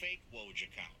a fake Woj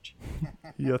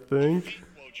account. You think? Fake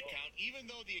Woj account, even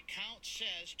though the account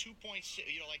says 2.6,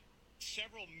 like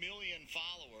several million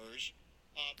followers.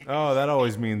 Oh, that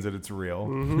always means that it's real.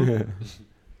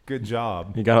 Good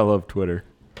job. You gotta love Twitter.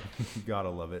 You gotta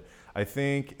love it. I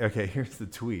think. Okay, here's the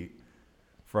tweet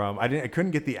from. I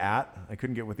couldn't get the @. I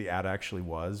couldn't get what the @ actually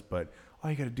was, but all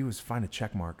you gotta do is find a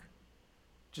check mark.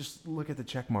 Just look at the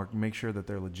check mark and make sure that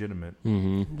they're legitimate.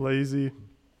 Lazy.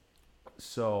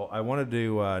 So I wanted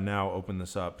to now open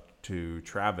this up to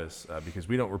Travis because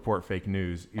we don't report fake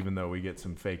news, even though we get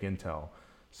some fake intel.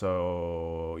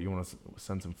 So you want to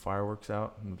send some fireworks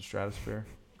out into the stratosphere?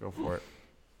 Go for it.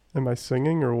 Am I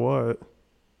singing or what?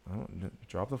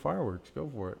 Drop the fireworks. Go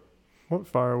for it. What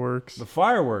fireworks? The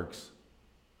fireworks.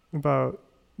 About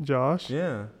Josh?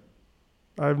 Yeah.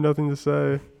 I have nothing to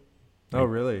say. Oh,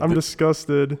 really? I'm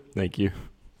disgusted. Thank you.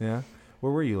 Yeah.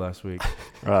 Where were you last week?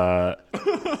 I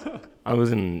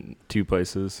was in 2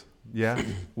 places. Yeah.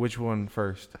 Which one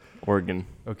first? Oregon.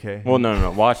 Okay. Well,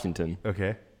 no. Washington.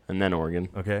 Okay. And then Oregon.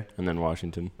 Okay. And then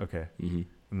Washington. Okay. Mm-hmm.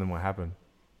 And then what happened?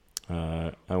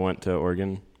 I went to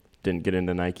Oregon. Didn't get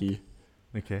into Nike.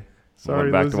 Okay. Sorry,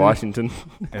 went back Lizzie. to Washington.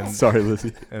 Sorry,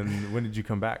 Lizzie. And when did you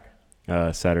come back?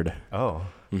 Saturday. Oh.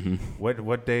 Mm-hmm.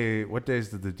 What days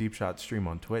did the Deep Shot stream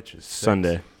on Twitch? Is 6?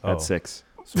 Sunday at 6.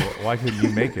 So why couldn't you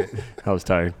make it? I was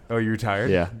tired. Oh, you were tired?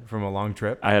 Yeah. From a long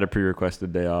trip? I had a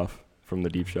pre-requested day off from the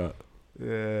Deep Shot.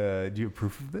 Do you have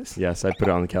proof of this? Yes, I put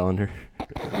it on the calendar.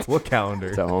 What calendar?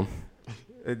 It's at home.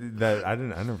 I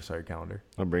never saw your calendar.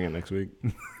 I'll bring it next week.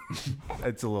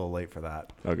 It's a little late for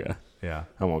that. Okay. Yeah.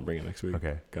 I won't bring it next week.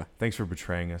 Okay. Thanks for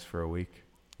betraying us for a week.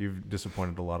 You've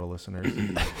disappointed a lot of listeners.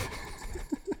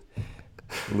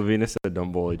 Lavina said,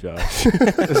 "Don't bully Josh."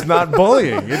 It's not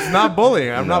bullying. It's not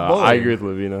bullying. I'm not bullying. I agree with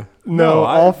Lavina. No,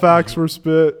 all facts were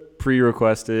spit.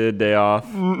 Pre-requested day off.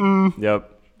 Yep.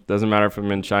 Doesn't matter if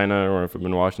I'm in China or if I'm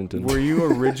in Washington. Were you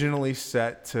originally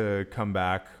set to come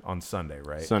back on Sunday,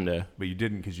 right? Sunday. But you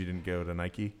didn't because you didn't go to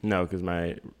Nike? No, because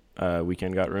my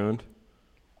weekend got ruined.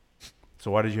 So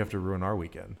why did you have to ruin our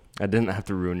weekend? I didn't have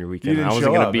to ruin your You weekend. didn't I wasn't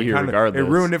show going to up. be here regardless. It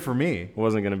ruined it for me. I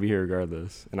wasn't going to be here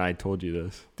regardless. And I told you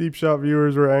this. Deep Shot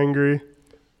viewers were angry.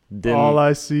 Didn't, all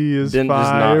I see is didn't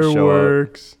just not show up.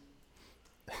 fireworks.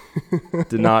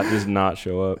 Did not just not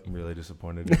show up. I'm really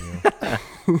disappointed in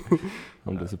you.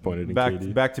 I'm disappointed in back,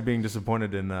 Katie. Back to being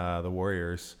disappointed in the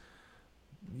Warriors.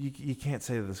 You can't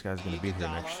say that this guy's going to be here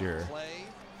next year.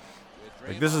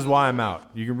 Like, this is why I'm out.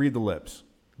 You can read the lips.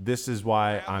 This is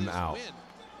why I'm out.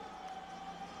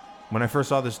 When I first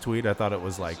saw this tweet, I thought it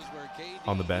was like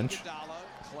on the bench.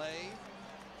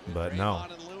 But no,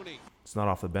 it's not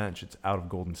off the bench. It's out of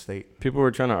Golden State. People were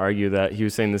trying to argue that he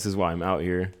was saying this is why I'm out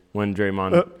here when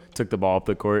Draymond took the ball up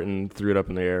the court and threw it up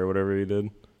in the air or whatever he did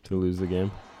to lose the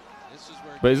game.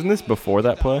 But isn't this before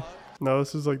that play? No,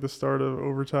 this is like the start of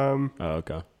overtime. Oh,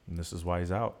 okay. And this is why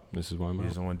he's out. This is why I'm out. He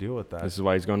doesn't want to deal with that. This is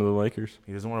why he's going to the Lakers.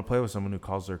 He doesn't want to play with someone who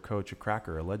calls their coach a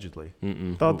cracker, allegedly.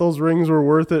 Thought those rings were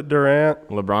worth it, Durant.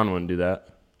 LeBron wouldn't do that.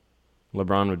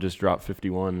 LeBron would just drop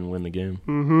 51 and win the game.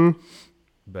 Mm-hmm.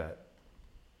 Bet.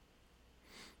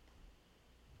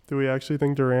 Do we actually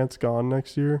think Durant's gone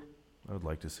next year? I would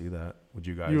like to see that. Would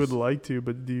you guys? You would like to,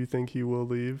 but do you think he will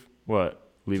leave? What?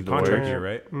 Leave the contract Warriors? year,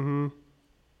 right? Mm-hmm.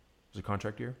 Is it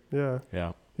contract year? Yeah.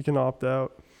 Yeah. He can opt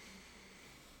out.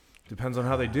 Depends on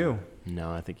how they do.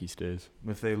 No, I think he stays.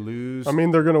 If they lose, I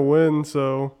mean, they're going to win,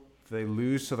 so. If they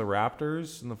lose to the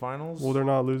Raptors in the finals. Well, they're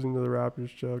not losing to the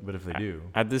Raptors, Chuck. But if they do.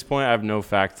 At this point, I have no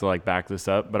facts to like back this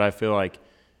up, but I feel like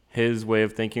his way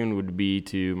of thinking would be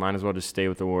to might as well just stay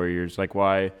with the Warriors. Like,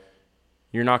 why?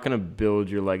 You're not going to build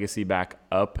your legacy back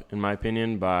up, in my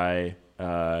opinion, by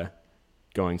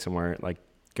going somewhere, like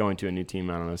going to a new team.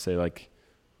 I don't know, say like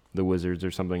the Wizards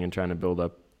or something, and trying to build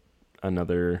up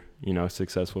another,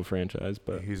 successful franchise.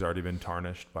 But he's already been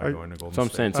tarnished by going to Golden State. So I'm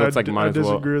saying, so it's like might as well.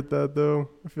 I disagree with that, though.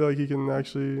 I feel like he can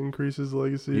actually increase his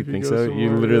legacy. You if he think goes so? somewhere.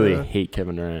 You literally Yeah. hate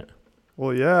Kevin Durant.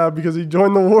 Well, yeah, because he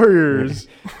joined the Warriors.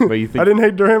 But you think I didn't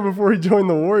hate Durant before he joined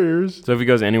the Warriors. So if he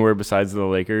goes anywhere besides the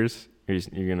Lakers,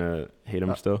 you're gonna hate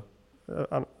him still?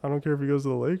 I don't care if he goes to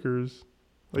the Lakers.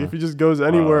 Like, if he just goes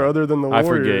anywhere other than the I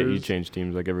Warriors. forget you change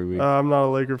teams like every week. I'm not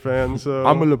a Laker fan, so.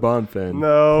 I'm a LeBron fan.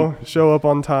 No, show up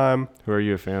on time. Who are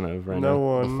you a fan of right No now?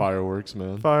 one. The fireworks,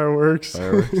 man. Fireworks.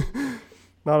 Fireworks.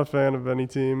 Not a fan of any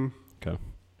team. Okay.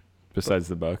 Besides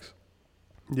the Bucks.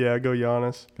 Yeah, go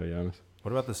Giannis. Go Giannis.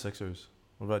 What about the Sixers?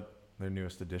 What about their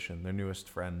newest addition, their newest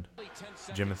friend,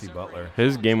 Jimothy Butler?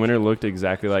 His game winner looked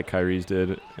exactly like Kyrie's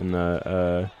did in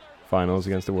the finals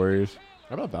against the Warriors.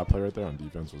 How about that play right there on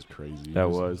defense was crazy. That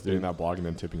He was, doing dude. that block and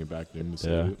then tipping it back to him to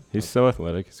save Yeah. it. He's so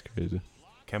athletic. It's crazy.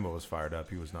 Kemba was fired up.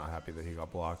 He was not happy that he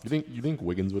got blocked. You think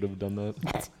Wiggins would have done that?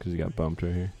 Because he got bumped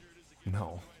right here.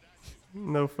 No.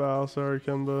 No foul. Sorry,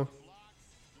 Kemba.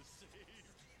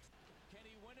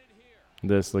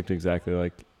 This looked exactly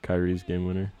like Kyrie's game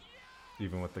winner.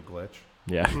 Even with the glitch.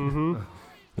 Yeah. Mm-hmm.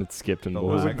 It skipped and It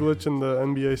was a lag. glitch in the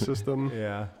NBA system.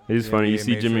 Yeah. It's The funny. You NBA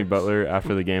see Jimmy Matrix. Butler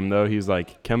after the game, though. He's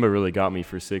like, Kemba really got me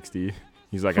for 60.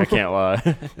 He's like, I can't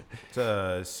lie. It's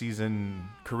a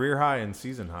career high and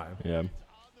season high. Yeah.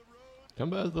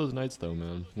 Kemba has those nights though,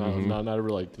 man. Not ever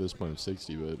like to this point of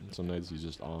 60, but some nights he's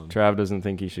just on. Trav doesn't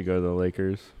think he should go to the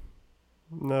Lakers.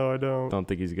 No, I don't. Don't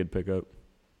think he's a good pickup.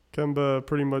 Kemba,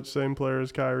 pretty much same player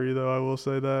as Kyrie, though. I will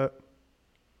say that.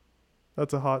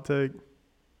 That's a hot take.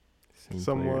 Same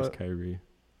Somewhat. player as Kyrie.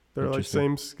 They're like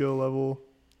same skill level.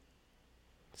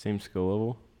 Same skill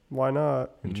level? Why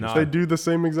not? Interesting. They do the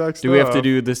same exact stuff. Do we have to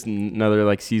do this another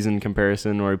like season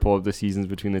comparison where we pull up the seasons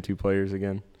between the two players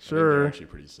again? Sure. They're actually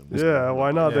pretty similar. Yeah,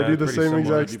 why not? Yeah, they do the pretty same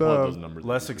similar. exact stuff.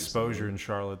 Less exposure in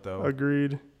Charlotte, though.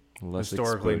 Agreed. Less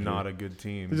Historically, exposure. not a good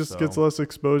team. He just so. gets less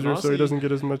exposure, Honestly, so he doesn't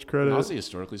get as much credit. Honestly,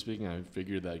 historically speaking, I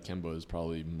figured that Kemba is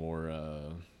probably more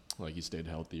like he stayed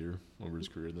healthier over his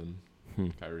career than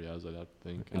Kyrie has. I'd have to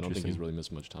think. I don't think he's really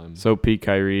missed much time. So Pete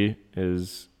Kyrie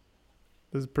is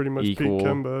pretty much equal peak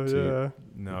Kemba, to-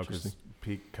 yeah. No, because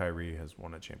Pete Kyrie has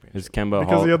won a championship. Is Kemba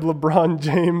Because he had LeBron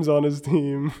James on his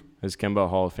team. Is Kemba a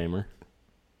Hall of Famer?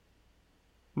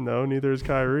 No, neither is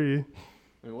Kyrie.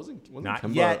 I mean, wasn't Not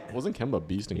Kemba, yet. Wasn't Kemba a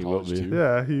beast in He college will be. too?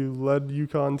 Yeah, he led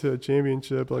UConn to a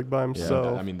championship like by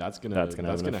himself. I mean, that's gonna That's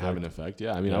gonna have an effect.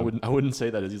 Yeah, I mean, Yeah. I wouldn't say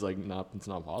that he's like it's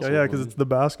not possible. Yeah, because it's the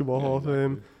Basketball Yeah, Hall of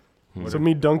Fame. Hmm. So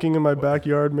me dunking in my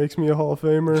backyard makes me a Hall of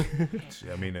Famer.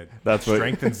 I mean, it That's what-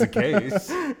 strengthens the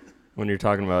case. When you're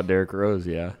talking about Derrick Rose,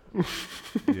 yeah.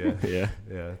 Yeah. Yeah.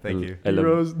 Yeah. Thank you.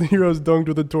 Heroes dunked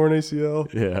with a torn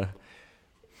ACL. Yeah.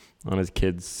 On his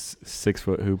kid's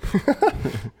 6-foot hoop.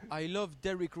 I love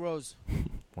Derrick Rose.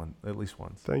 At least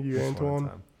once. Thank you, At least one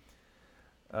Antoine.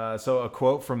 time. So a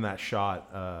quote from that shot.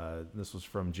 This was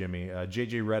from Jimmy.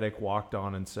 JJ Redick walked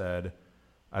on and said,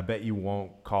 "I bet you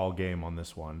won't call game on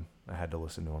this one." I had to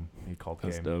listen to him. He called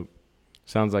That's game. dope.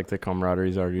 Sounds like the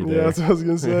camaraderie's already there. Yeah, that's what I was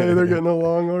going to say. They're getting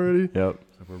along already. Yep.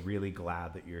 So we're really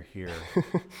glad that you're here.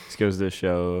 This goes to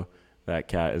show that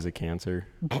Cat is a cancer.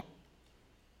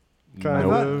 Kind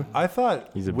of. I thought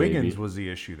He's a Wiggins baby. was the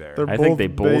issue there. They're I think both they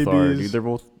both are, babies. dude. They're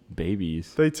both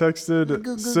babies. They texted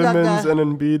Simmons and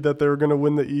Embiid that they were going to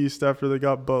win the East after they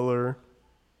got Butler.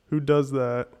 Who does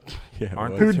that? Yeah.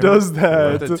 Aren't what? the Who does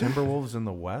Aren't that? the Timberwolves in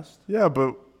the West? Yeah,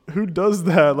 but who does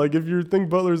that? Like, if you think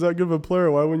Butler's that good of a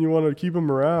player, why wouldn't you want to keep him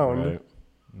around? Right.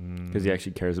 Because he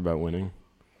actually cares about winning.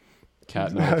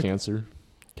 Cat not cancer.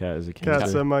 Cat is a Cat cancer.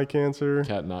 semi-cancer.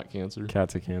 Cat not cancer.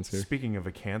 Cat's a cancer. Speaking of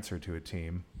a cancer to a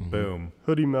team, Mm-hmm. boom.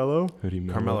 Hoodie Mello. Hoodie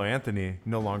Melo. Carmelo Anthony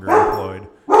no longer employed.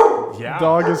 Yeah.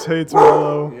 Doggus hates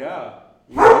Mello. Yeah.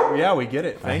 Yeah, we get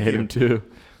it. I Thank hate you. him too.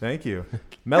 Thank you.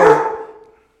 Melo.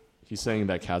 He's saying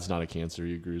that Cat's not a cancer.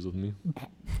 He agrees with me.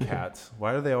 Cats.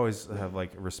 Why do they always have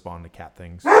like respond to cat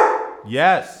things?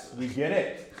 Yes, we get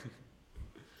it.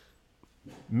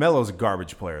 Melo's a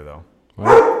garbage player though.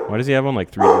 Why does he have on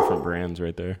like 3 different brands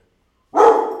right there?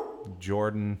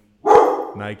 Jordan,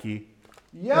 Nike.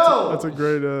 That's a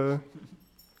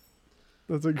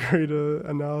great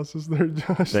analysis there,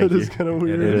 Josh. Thank That is you. kind of And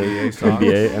weird. NBA socks.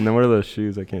 NBA. And then what are those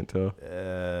shoes? I can't tell.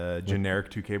 Generic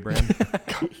 2K brand.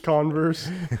 Converse.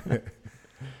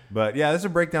 But yeah, this is a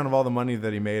breakdown of all the money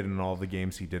that he made and all the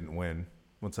games he didn't win.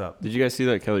 What's up? Did you guys see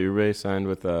that Kelly Oubre signed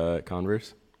with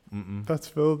Converse? That's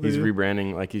filthy. He's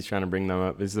rebranding, like he's trying to bring them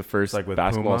up. This is the first Like with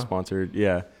basketball Puma? sponsored,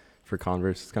 yeah, for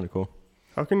Converse. It's kind of cool.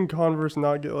 How can Converse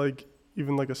not get like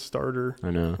even like a starter?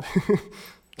 I know.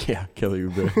 Yeah, Kelly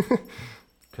Oubre.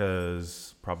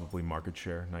 Because probably market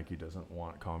share. Nike doesn't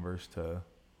want Converse to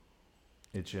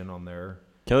itch in on their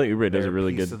Kelly Oubre does a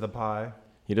really piece good. of the pie.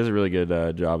 He does a really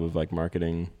good job of like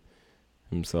marketing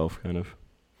himself, kind of.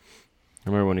 I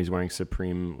remember when he's wearing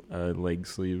Supreme leg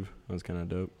sleeve. That was kind of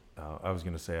dope. I was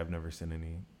gonna say I've never seen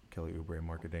any Kelly Oubre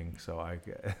marketing, so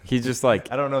He's just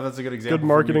like I don't know if that's a good example. Good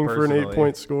marketing for an personally.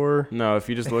 8-point score. no. If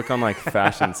you just look on like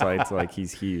fashion sites, like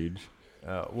he's huge.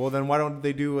 Well, then why don't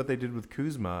they do what they did with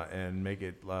Kuzma and make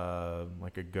it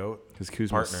like a GOAT? Because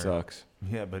Kuzma Partner. sucks.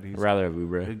 Yeah, but he's I'd rather have he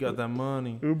Oubre. got that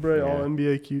money. Oubre, Yeah. all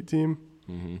NBA cute team.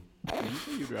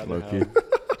 You'd rather Low-key.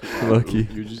 have- Low-key.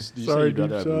 You Sorry, you'd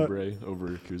rather have deep shot. Oubre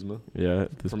over Kuzma Yeah,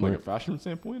 at this from like a point. fashion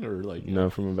standpoint or like No,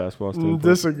 from a basketball standpoint.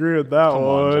 Disagree with that Come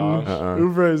on, one. Josh.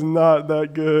 Oubre is not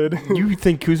that good. You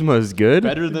think Kuzma is good?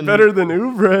 better than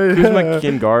Oubre. Kuzma yeah.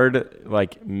 can guard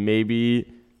like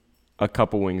maybe a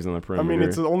couple wings on the I perimeter. mean,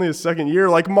 it's only his second year,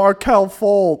 like Markelle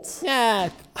Fultz. Yeah.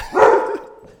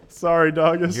 Sorry,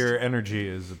 Doggus. Your energy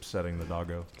is upsetting the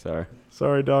doggo. Sorry.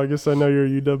 Sorry, Doggus. I know you're a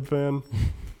UW fan.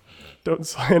 Don't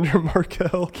slander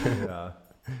Markelle. Yeah.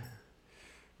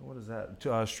 What is that?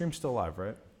 Stream's still live,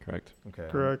 right? Correct. Okay.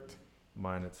 Correct.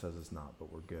 Mine it says it's not,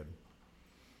 but we're good.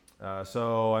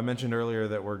 So I mentioned earlier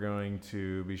that we're going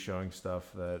to be showing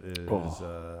stuff that is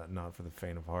not for the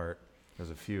faint of heart. There's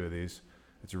a few of these.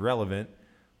 It's relevant.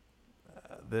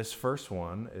 This first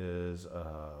one is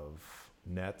of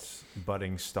Nets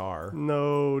budding star.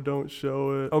 No, don't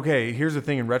show it. Okay, here's the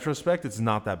thing. In retrospect, it's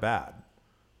not that bad.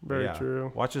 Very Yeah.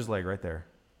 true. Watch his leg right there.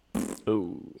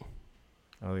 Oh.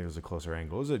 I don't think it was a closer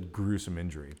angle. It was a gruesome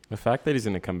injury. The fact that he's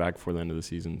going to come back before the end of the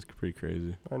season is pretty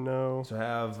crazy. I know. So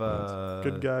have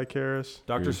Good guy, Karras.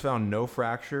 doctors found no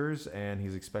fractures, and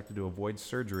he's expected to avoid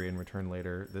surgery and return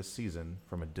later this season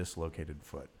from a dislocated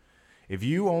foot. If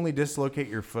you only dislocate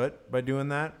your foot by doing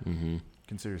that,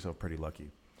 consider yourself pretty lucky.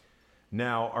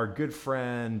 Now, our good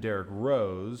friend Derrick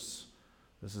Rose,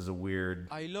 this is a weird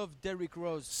I love Derrick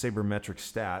Rose. sabermetric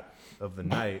stat of the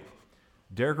night.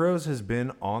 Derrick Rose has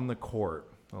been on the court.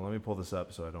 Well, let me pull this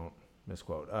up so I don't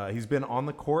misquote. He's been on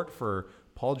the court for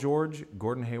Paul George,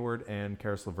 Gordon Hayward, and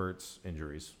Karis LeVert's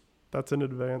injuries. That's an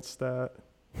advanced stat.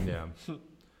 Yeah.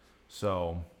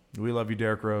 So we love you,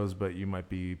 Derrick Rose, but you might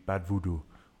be bad voodoo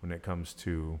when it comes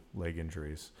to leg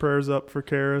injuries. Prayers up for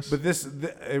Karras. But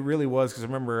it really was, because I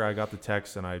remember I got the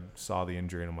text and I saw the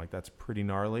injury and I'm like, that's pretty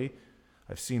gnarly.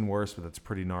 I've seen worse, but that's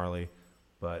pretty gnarly.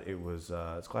 But it was,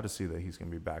 it's glad to see that he's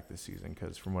going to be back this season,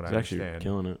 because from what I understand, actually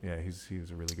killing it. Yeah, he's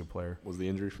a really good player. Was the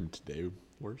injury from today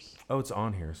worse? Oh, it's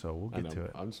on here, so we'll get to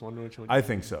it. I'm just wondering which one. I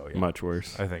think so. Yeah. Much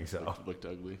worse. I think so. Looked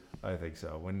ugly. I think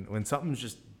so. When something's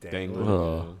just dangling.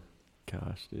 Oh,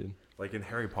 gosh, dude. Like in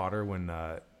Harry Potter, when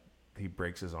he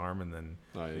breaks his arm and then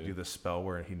they do the spell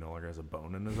where he no longer has a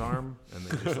bone in his arm, and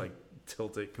they just like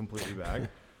tilt it completely back.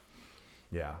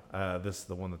 Yeah,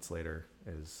 the one that's later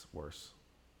is worse,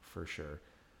 for sure.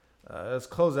 Let's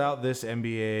close out this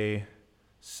NBA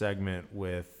segment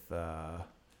with our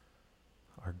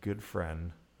good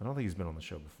friend. I don't think he's been on the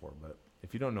show before, but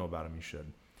if you don't know about him, you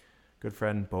should. Good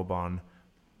friend Boban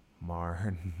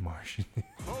Marjanovic.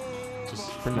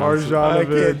 I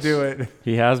can't do it.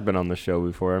 He has been on the show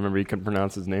before. I remember he couldn't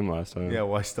pronounce his name last time. Yeah,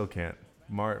 well, I still can't.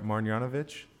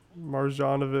 Marjanovic?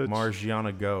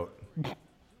 Marjana Goat.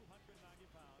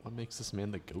 What makes this man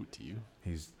the GOAT to you?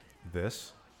 He's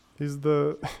this. He's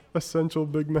the essential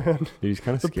big man. He's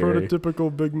kind of the scary.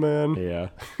 prototypical big man. Yeah.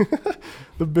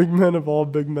 The big man of all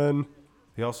big men.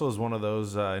 He also is one of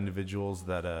those individuals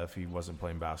that if he wasn't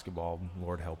playing basketball,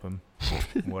 Lord help him.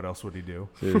 What else would he do?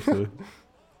 Seriously.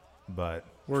 But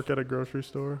work at a grocery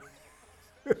store.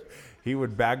 He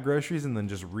would bag groceries and then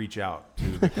just reach out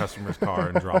to the customer's car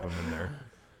and drop them in there.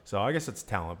 So I guess it's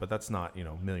talent, but that's not,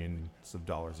 millions of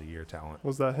dollars a year talent.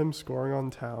 Was that him scoring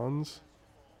on Towns?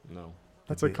 No.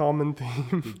 That's a common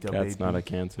theme. That's not a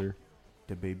cancer.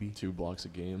 The baby. 2 blocks a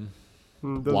game.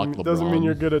 Doesn't mean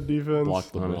you're good at defense.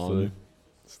 Blocked LeBron. Honestly.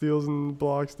 Steals and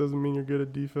blocks doesn't mean you're good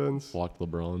at defense. Blocked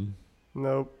LeBron.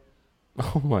 Nope.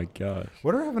 Oh my gosh.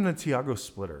 What happened to Thiago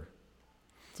Splitter?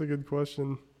 That's a good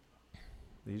question.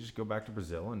 Did he just go back to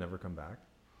Brazil and never come back?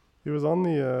 He was on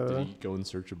the... Did he go in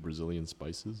search of Brazilian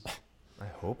spices? I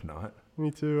hope not. Me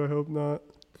too. I hope not.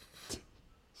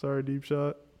 Sorry, deep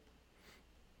shot.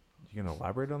 You gonna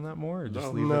elaborate on that more, or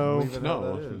just No. leave No. it? Leave it how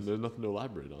No, that is? there's nothing to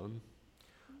elaborate on.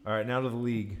 All right, now to the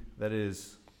league. That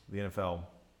is the NFL.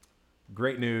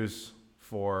 Great news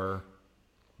for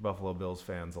Buffalo Bills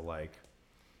fans alike.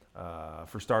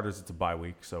 For starters, it's a bye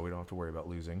week, so we don't have to worry about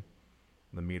losing.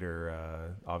 The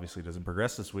meter obviously doesn't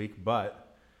progress this week,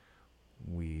 but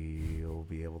we'll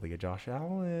be able to get Josh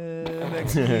Allen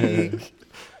next week.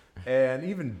 And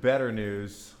even better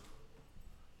news,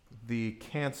 the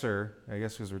cancer, I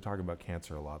guess because we're talking about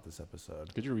cancer a lot this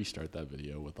episode. Could you restart that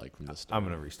video with from the start? I'm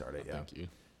going to restart it, yeah. Thank you.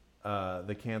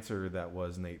 The cancer that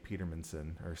was Nat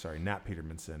Petermanson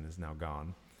is now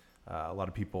gone. A lot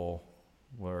of people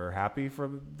were happy for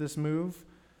this move,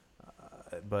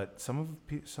 but some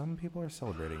people are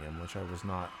celebrating him, which I was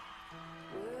not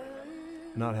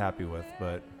happy with.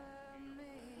 But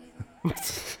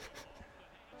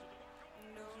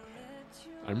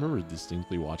I remember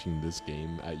distinctly watching this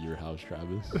game at your house,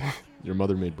 Travis. Your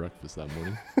mother made breakfast that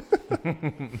morning.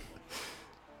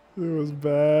 It was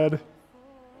bad.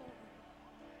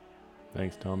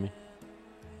 Thanks, Tommy.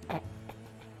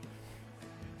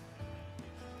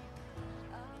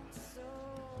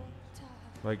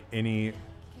 like any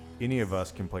of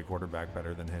us can play quarterback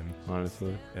better than him,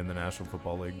 honestly, in the National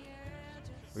Football League.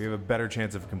 We have a better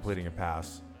chance of completing a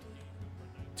pass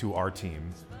to our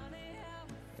team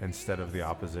instead of the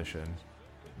opposition.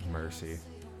 Mercy.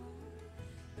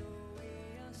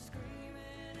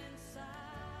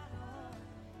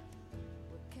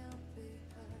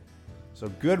 So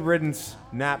good riddance,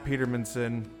 Nat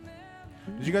Petermanson.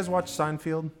 Did you guys watch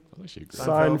Seinfeld?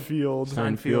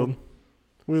 Seinfeld.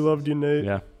 We loved you, Nate.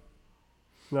 Yeah.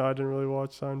 No, I didn't really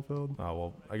watch Seinfeld. Oh,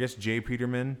 well, I guess Jay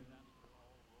Peterman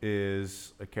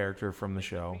is a character from the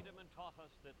show.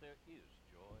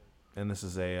 And this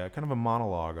is a kind of a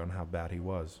monologue on how bad he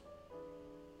was.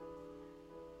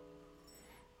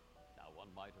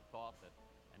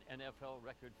 NFL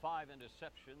record 5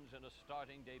 interceptions in a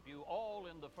starting debut, all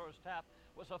in the first half,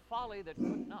 was a folly that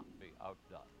could not be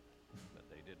outdone. But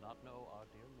they did not know our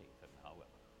dear Nathan,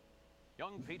 however.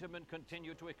 Young Peterman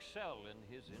continued to excel in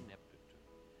his ineptitude,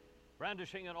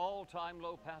 brandishing an all-time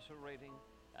low passer rating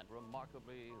and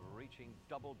remarkably reaching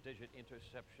double-digit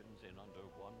interceptions in under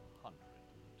 100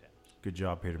 attempts. Good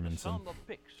job, Peterman. The sum of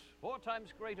picks, 4 times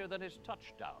greater than his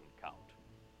touchdown count,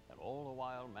 and all the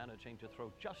while managing to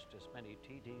throw just as many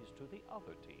TDs to the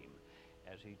other team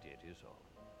as he did his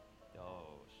own.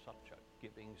 Oh, such a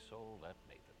giving soul, that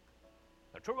Nathan.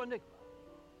 A true enigma,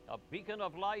 a beacon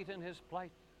of light in his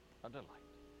plight, a delight.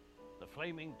 The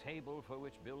flaming table for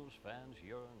which Bills fans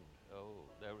yearned. Oh,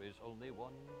 there is only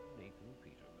one Nathan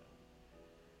Peterman.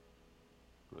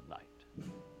 Good night,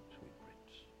 sweet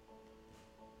prince.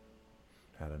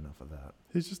 Had enough of that.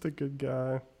 He's just a good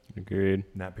guy. Agreed.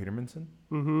 Nat Petermanson?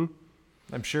 Mm-hmm.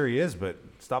 I'm sure he is, but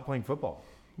stop playing football.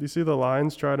 Do you see the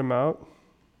Lions tried him out?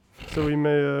 So we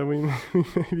may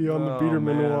be on the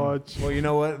Peterman watch. Well, you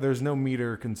know what? There's no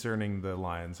meter concerning the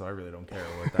Lions, so I really don't care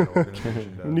what that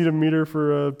organization does. We need a meter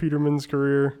for Peterman's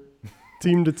career,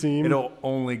 team to team. It'll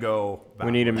only go backwards.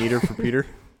 We need a meter for Peter.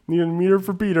 Need a meter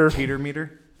for Peter. Peter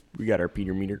meter? We got our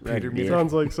Peter meter. Peter right meter. here.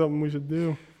 Sounds like something we should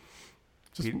do.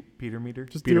 Just Peter meter?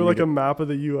 Just Peter do like meter. a map of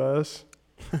the U.S.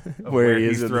 Of Where he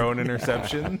he's is throwing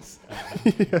interceptions.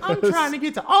 Yes. I'm trying to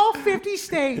get to all 50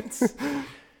 states.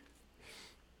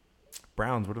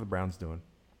 Browns, what are the Browns doing?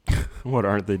 What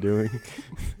aren't they doing?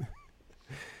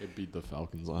 They beat the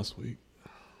Falcons last week.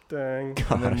 Dang.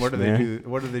 And then what do man. they do?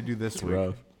 What do they do this It's week?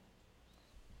 rough.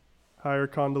 Hire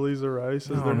Condoleezza Rice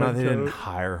as No, their head they didn't coach.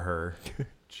 hire her.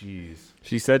 Jeez.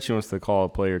 She said she wants to call a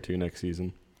player or two next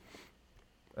season.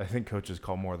 I think coaches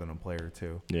call more than a player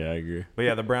too. Yeah, I agree. But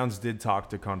yeah, the Browns did talk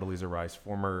to Condoleezza Rice,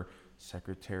 former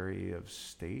Secretary of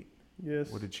State. Yes.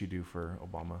 What did she do for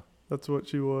Obama? That's what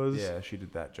she was. Yeah, she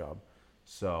did that job.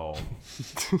 So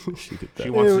She did that. she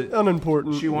wants to,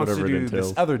 unimportant. she wants to Whatever it do this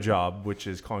entails. other job, which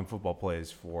is calling football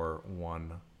plays for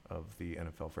one of the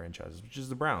NFL franchises, which is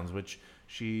the Browns, which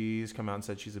she's come out and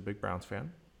said she's a big Browns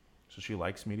fan. So she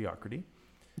likes mediocrity.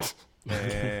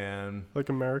 And Like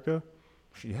America.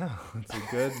 yeah,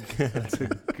 that's a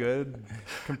good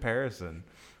comparison.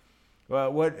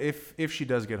 Well, what if she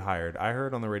does get hired? I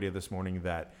heard on the radio this morning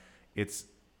that it's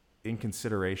in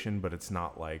consideration, but it's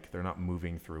not like they're not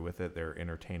moving through with it. They're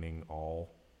entertaining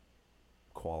all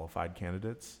qualified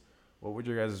candidates. What would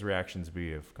your guys' reactions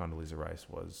be if Condoleezza Rice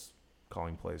was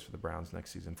calling plays for the Browns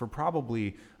next season for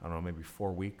probably, I don't know, maybe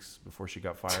 4 weeks before she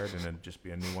got fired, and then just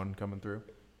be a new one coming through?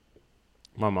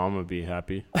 My mom would be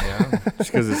happy. Yeah.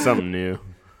 Just because it's something new.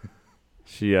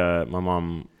 My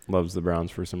mom loves the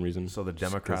Browns for some reason. So the just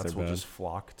 'cause Democrats they're will bad. just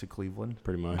flock to Cleveland.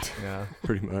 Pretty much. Yeah.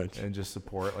 Pretty much. And just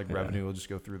support, like Yeah. revenue will just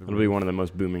go through the It'll roof. be one of the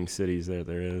most booming cities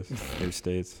there is. Or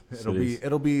states.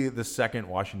 It'll be the second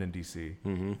Washington D.C.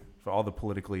 Mm-hmm. For all the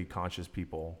politically conscious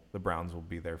people, the Browns will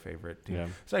be their favorite team. Yeah.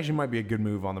 This actually might be a good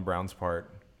move on the Browns'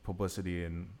 part, publicity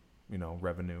and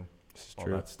revenue, It's all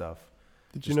true. that stuff.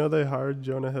 Did you know they hired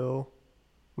Jonah Hill?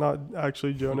 Not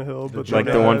actually Jonah Hill, but Like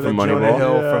the guy one that from Jonah Moneyball?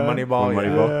 Hill Yeah. from Moneyball. From yeah.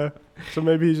 Moneyball. Yeah. So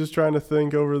maybe he's just trying to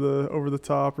think over the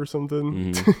top or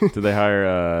something. Mm-hmm. Did they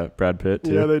hire Brad Pitt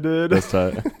too? Yeah, they did. That's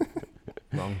tight.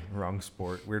 Wrong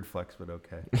sport. Weird flex, but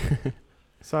okay.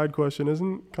 Side question: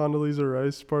 isn't Condoleezza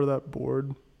Rice part of that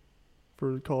board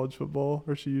for college football,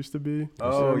 or she used to be?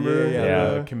 Oh Remember?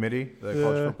 Yeah. The committee, the Yeah.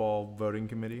 college football voting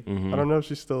committee. Mm-hmm. I don't know if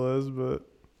she still is, but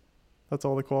that's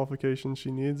all the qualifications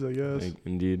she needs, I guess.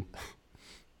 Indeed.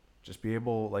 Just be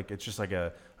able, like, it's just like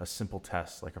a simple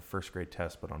test, like a first grade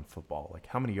test, but on football. Like,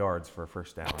 how many yards for a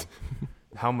first down?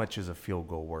 How much is a field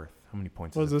goal worth? How many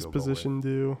points What is does a this field goal position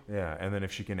do? worth? Yeah, and then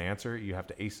if she can answer it, you have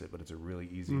to ace it, but it's a really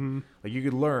easy. Mhm. Like, you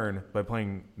could learn by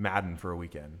playing Madden for a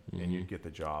weekend, and Mhm. you'd get the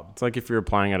job. It's like if you're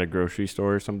applying at a grocery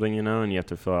store or something, and you have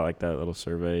to fill out like that little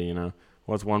survey,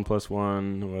 What's 1 +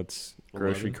 1? What's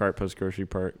grocery 11. cart plus grocery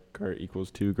cart equals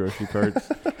 2 grocery carts?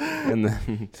 And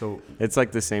then So it's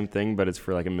like the same thing, but it's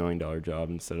for like $1 million job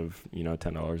instead of,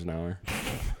 $10 an hour.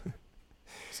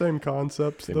 Same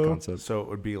concept, Same though. concept. So it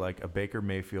would be like a Baker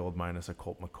Mayfield minus a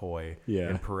Colt McCoy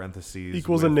Yeah. in parentheses.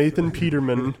 Equals a with- Nathan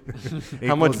Peterman.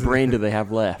 How much equals- brain do they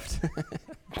have left?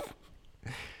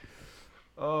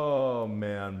 Oh,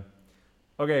 man.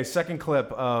 Okay, second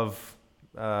clip of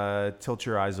Tilt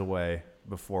Your Eyes Away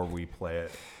before we play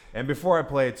it. And before I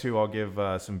play it, too, I'll give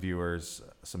some viewers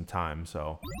some time,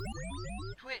 so.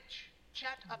 Twitch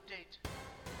chat update.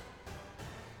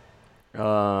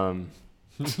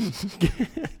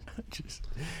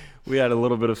 We had a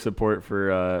little bit of support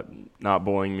for not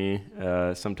bullying me.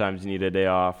 Sometimes you need a day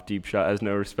off. Deep Shot has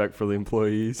no respect for the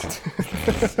employees.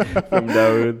 From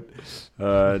Dawood.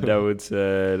 Dawood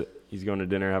said he's going to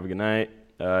dinner. Have a good night.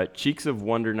 Cheeks of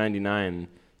Wonder 99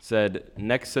 said,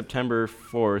 next September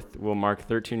 4th will mark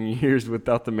 13 years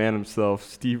without the man himself,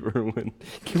 Steve Irwin.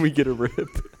 Can we get a rip?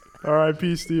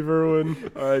 R.I.P. Steve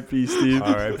Irwin. R.I.P. Steve.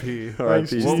 R.I.P. R.I.P.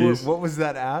 Steve. What was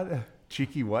that ad?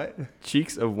 Cheeky what?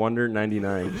 Cheeks of Wonder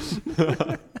 99.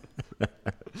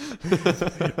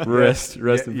 Rest in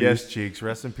peace. Yes, Cheeks.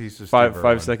 Rest in peace to Steve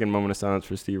 5-second moment of silence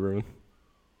for Steve Irwin.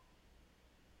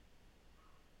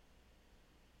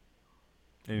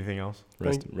 Anything else?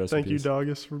 Rest Thank in you, peace.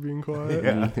 Doggus, for being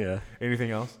quiet. Yeah.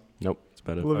 Anything else? Nope. It's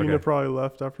about it. Lavina Okay. probably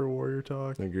left after Warrior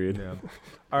talk. Agreed. Yeah.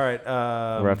 All right.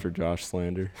 We're after Josh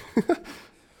slander.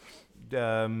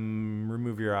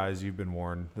 Remove your eyes. You've been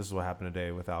warned. This is what happened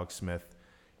today with Alex Smith.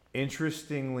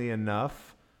 Interestingly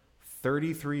enough,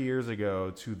 33 years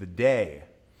ago to the day,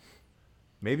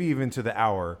 maybe even to the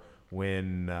hour,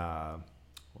 when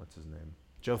what's his name?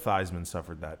 Joe Theismann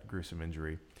suffered that gruesome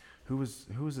injury. Who was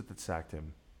it that sacked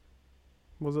him?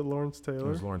 Was it Lawrence It Taylor?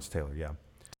 was Lawrence Taylor. Yeah.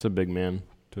 It's a big man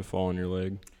to fall on your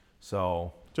leg.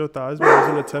 So Joe Theismann was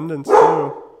in attendance,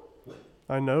 too.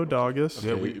 I know, Doggus.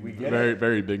 yeah, we get very, it.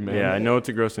 very big man. Yeah, I know it's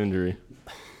a gross injury.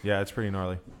 Yeah, it's pretty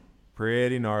gnarly.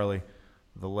 Pretty gnarly.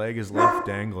 The leg is left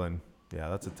dangling. Yeah,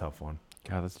 that's a tough one.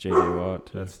 God, that's J.J. Watt,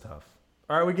 too. That's tough.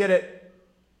 All right, we get it.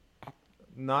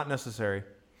 Not necessary.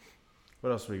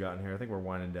 What else we got in here? I think we're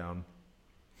winding down.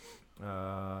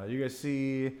 You guys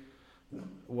see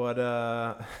what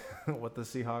what the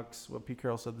Seahawks, what Pete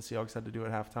Carroll said the Seahawks had to do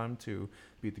at halftime to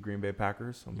beat the Green Bay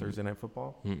Packers on Thursday Night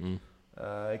Football? Mm-mm.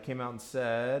 It came out and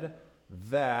said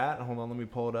that, hold on, let me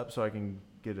pull it up so I can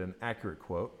get an accurate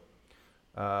quote.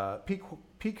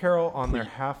 Pete Carroll on their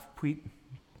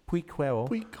Pete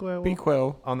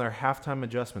Quayle on their halftime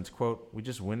adjustments, quote, we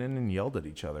just went in and yelled at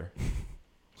each other.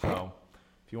 So,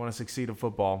 if you want to succeed at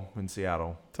football in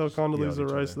Seattle, Tell just yell at Condoleezza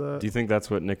each Rice other. that. Do you think that's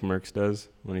what Nick Merckx does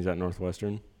when he's at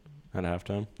Northwestern at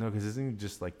halftime? No, because isn't he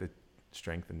just like the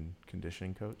strength and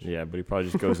conditioning coach? Yeah, but he probably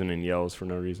just goes in and yells for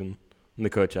no reason. And the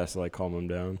coach has to, like, calm him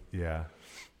down. Yeah.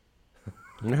 I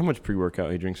wonder how much pre-workout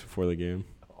he drinks before the game.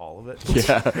 All of it?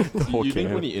 Yeah, the whole You think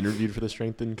can. when he interviewed for the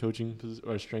strength and coaching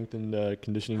or strength and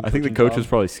conditioning? I think the coaching coach was job,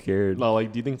 probably scared. No,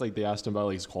 like, do you think like they asked him about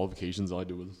like his qualifications? All I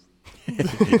did was,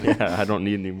 Yeah, I don't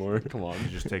need any more. come on. He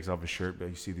just takes off his shirt, but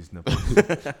you see these nipples.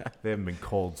 They haven't been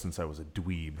cold since I was a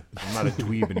dweeb. I'm not a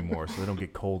dweeb anymore, so they don't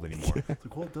get cold anymore. It's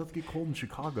like, well, it does get cold in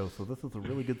Chicago, so this is a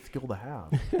really good skill to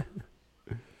have.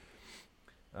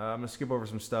 I'm going to skip over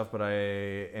some stuff, but I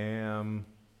am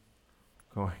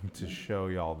going to show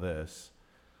y'all this.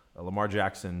 Lamar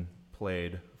Jackson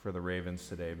played for the Ravens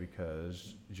today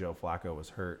because Joe Flacco was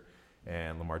hurt,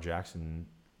 and Lamar Jackson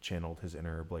channeled his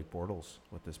inner Blake Bortles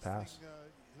with this pass.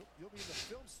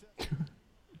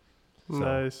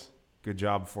 Nice. Good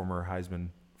job, former Heisman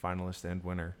finalist and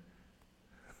winner.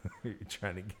 You're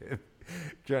trying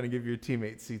to give your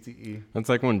teammate CTE. That's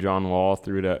like when John Wall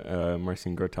threw it at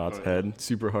Marcin Gortat's head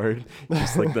super hard.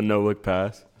 Just like the no-look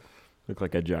pass. Looked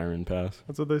like a Jiren pass.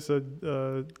 That's what they said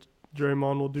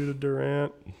Draymond will do to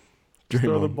Durant. Just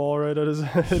throw the ball right at his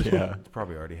head. Yeah. It's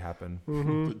probably already happened.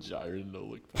 Mm-hmm. The Jiren no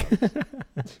look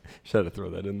pass. Should have to throw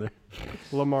that in there.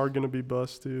 Lamar going to be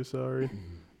bust, too. Sorry.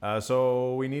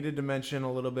 So we needed to mention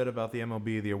a little bit about the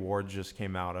MLB. The awards just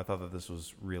came out. I thought that this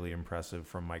was really impressive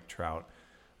from Mike Trout.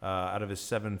 Out of his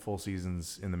 7 full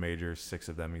seasons in the majors, 6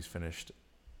 of them he's finished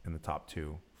in the top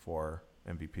 2 for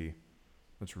MVP.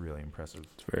 That's really impressive.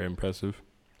 It's very impressive.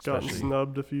 Gotten Especially-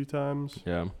 snubbed a few times.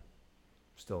 Yeah.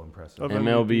 Still impressive. Of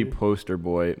MLB MVP. poster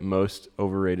boy, most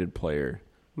overrated player,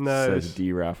 says Nice.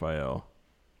 D. Raphael.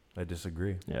 I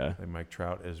disagree. Yeah. I think Mike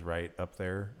Trout is right up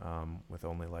there with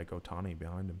only like Otani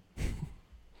behind him.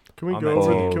 Can we On go that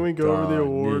over? team. Can we go over the Otani.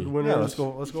 award winners? Yeah, let's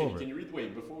go over Can it. you read?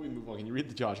 Wait, before we move on, can you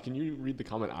read Can you read the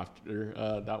comment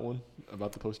after that one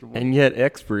about the poster boy? And yet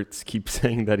experts keep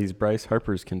saying that he's Bryce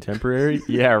Harper's contemporary.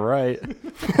 Yeah, right.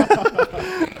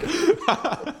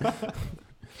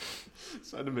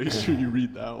 So I had to make sure you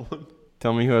read that one.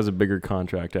 Tell me who has a bigger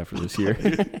contract after this year.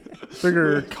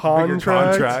 Bigger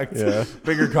contract. Yeah.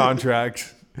 Bigger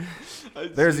contract.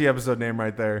 There's the episode name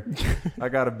right there. I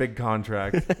got a big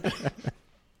contract.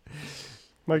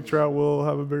 Mike Trout will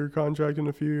have a bigger contract in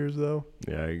a few years, though.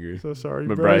 Yeah, I agree. So sorry,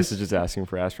 But Bryce is just asking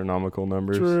for astronomical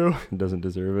numbers. True. He doesn't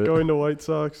deserve it. Going to White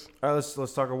Sox. All right,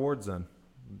 let's talk awards then.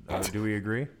 Do we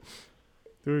agree?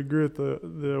 Do we agree with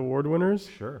the award winners?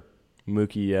 Sure.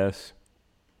 Mookie, yes.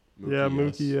 Yeah,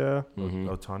 Mookie, yeah. Mhm.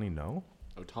 Otani, no.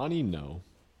 Otani, no.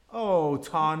 Oh,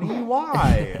 Tani,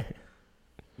 why?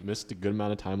 missed a good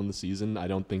amount of time on the season. I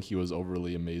don't think he was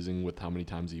overly amazing with how many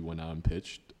times he went out and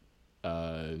pitched.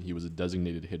 He was a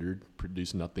designated hitter,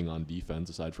 produced nothing on defense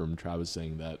aside from Travis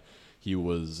saying that he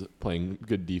was playing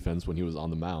good defense when he was on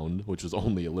the mound, which was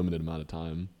only a limited amount of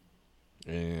time.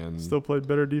 And still played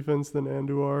better defense than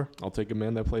Andujar. I'll take a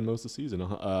man that played most of the season.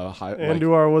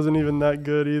 Andujar wasn't even that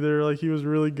good either. Like, he was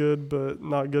really good, but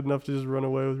not good enough to just run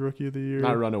away with Rookie of the Year.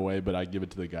 Not run away, but I give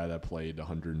it to the guy that played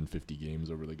 150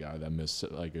 games over the guy that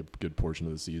missed like a good portion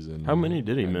of the season. How many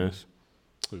did he miss?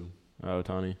 Who?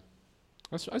 Ohtani.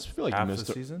 I just feel like half he missed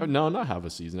the season? No, not half a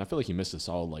season. I feel like he missed a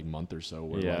solid like month or so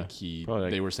where Yeah,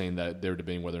 they were saying that they were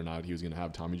debating whether or not he was going to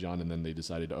have Tommy John, and then they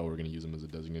decided, we're going to use him as a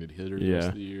designated hitter the rest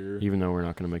of the year. Even though we're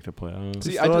not going to make the playoffs.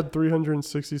 He still had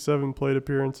 367 plate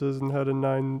appearances and had a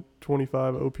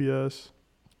 925 OPS.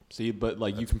 See, but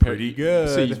like you compare, pretty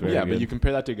good. But you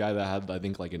compare that to a guy that had I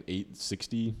think like an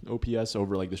 860 OPS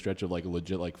over like the stretch of like a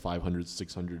legit like 500,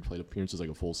 600 plate appearances like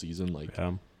a full season. Like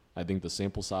I think the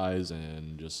sample size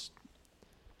and just.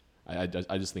 I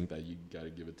just think that you got to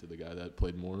give it to the guy that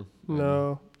played more.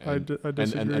 I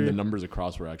disagree. And the numbers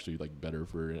across were actually like better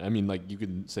for. I mean, like you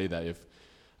could say that if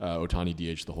Ohtani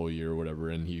DH'd the whole year or whatever,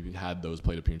 and he had those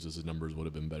plate appearances, his numbers would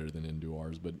have been better than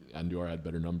Andujar's. But Andujar had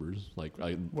better numbers,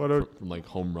 from like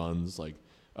home runs, like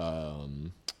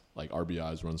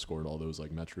RBIs, runs scored, all those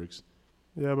like metrics.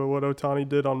 Yeah, but what Ohtani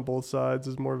did on both sides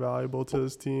is more valuable to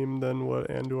his team than what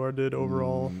Andujar did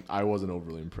overall. I wasn't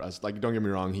overly impressed. Like, don't get me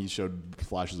wrong, he showed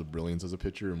flashes of brilliance as a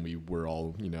pitcher, and we were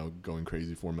all, going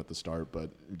crazy for him at the start, but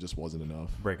it just wasn't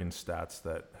enough. Breaking stats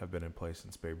that have been in place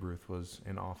since Babe Ruth was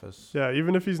in office. Yeah,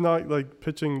 even if he's not like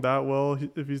pitching that well,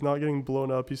 if he's not getting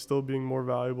blown up, he's still being more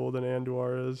valuable than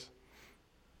Andujar is.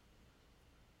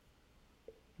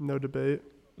 No debate.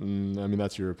 I mean,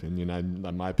 that's your opinion.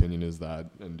 My opinion is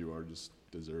that Andujar just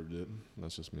deserved it.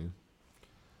 That's just me.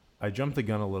 I jumped the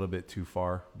gun a little bit too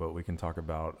far, but we can talk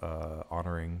about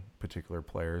honoring particular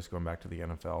players going back to the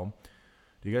NFL.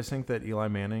 Do you guys think that Eli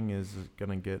Manning is going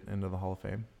to get into the Hall of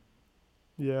Fame?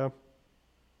 Yeah.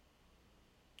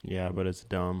 Yeah, but it's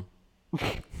dumb.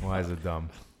 Why is it dumb?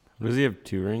 Does he have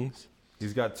 2 rings?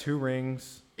 He's got 2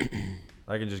 rings.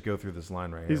 I can just go through this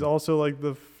line right here. He's also like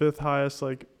the 5th highest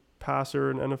like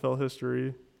passer in NFL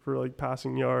history for like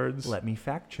passing yards. Let me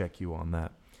fact check you on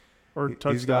that. Or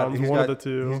touchdowns, of the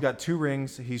 2. He's got 2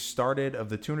 rings. He started, of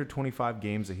the 225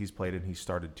 games that he's played in, he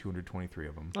started 223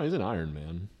 of them. Oh, he's an Iron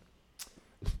Man.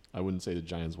 I wouldn't say the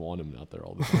Giants want him out there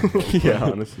all the time. Yeah,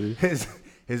 honestly.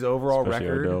 His overall Especially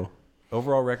record Odell.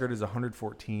 Overall record is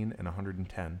 114 and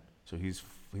 110. So he's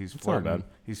flirting. Not bad.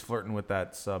 He's flirting with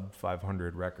that sub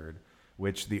 500 record,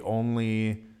 which the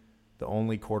only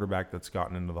quarterback that's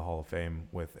gotten into the Hall of Fame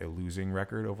with a losing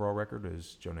overall record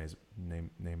is Joe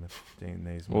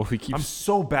Namath. Well, I'm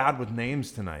so bad with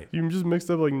names tonight. You just mixed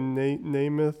up like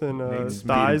Namath and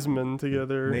Theismann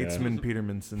together. Natesman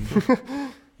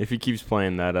Petermanson. If he keeps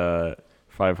playing, that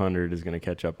 500 is going to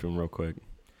catch up to him real quick.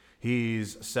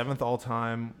 He's 7th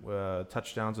all-time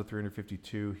touchdowns with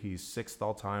 352. He's 6th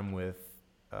all-time with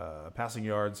passing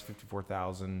yards,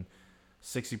 54,000.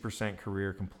 60%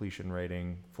 career completion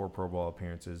rating, 4 Pro Bowl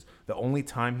appearances. The only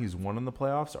time he's won in the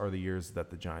playoffs are the years that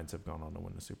the Giants have gone on to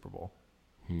win the Super Bowl.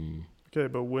 Okay,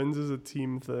 but wins is a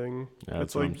team thing. Yeah,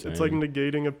 it's like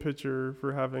negating a pitcher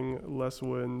for having less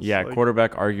wins. Yeah,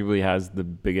 quarterback arguably has the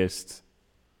biggest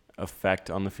effect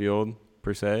on the field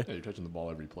per se. Yeah, you're touching the ball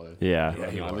every play. Yeah,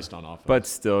 at least on offense. But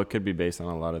still, it could be based on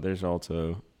a lot of. There's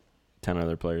also 10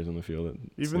 other players on the field.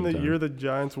 Even the year the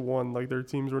Giants won, like their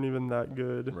teams weren't even that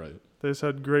good. Right. They just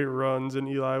had great runs, and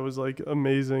Eli was like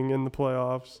amazing in the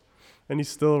playoffs. And he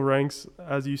still ranks,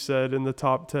 as you said, in the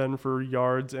top 10 for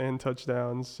yards and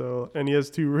touchdowns. So, and he has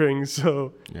 2 rings.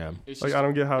 So, yeah, I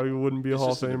don't get how he wouldn't be a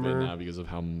Hall of Famer now because of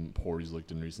how poor he's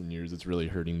looked in recent years. It's really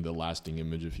hurting the lasting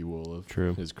image, if you will,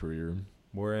 of his career.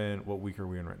 We're in what week are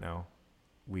we in right now?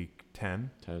 Week 10.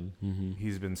 10. Mm-hmm.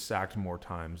 He's been sacked more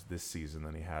times this season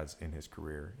than he has in his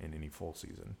career in any full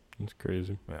season. That's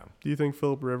crazy. Yeah. Do you think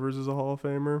Phillip Rivers is a Hall of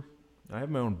Famer? I have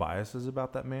my own biases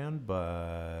about that man,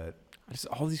 but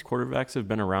all these quarterbacks have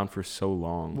been around for so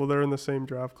long. Well, they're in the same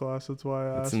draft class. That's why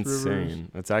I asked Rivers. That's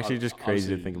insane. That's actually just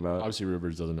crazy to think about. Obviously,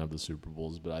 Rivers doesn't have the Super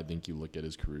Bowls, but I think you look at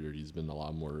his career, he's been a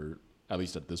lot more, at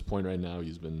least at this point right now,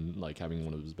 he's been like having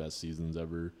one of his best seasons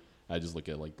ever. I just look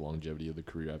at like the longevity of the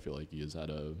career. I feel like he has had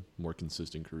a more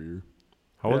consistent career.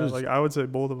 How old is I would say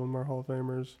both of them are Hall of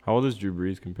Famers. How old is Drew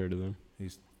Brees compared to them?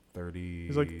 He's 30.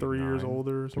 He's like 3 years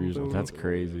older or something. That's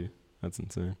crazy. That's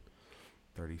insane.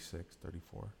 36,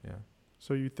 34, yeah.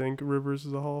 So you think Rivers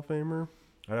is a Hall of Famer?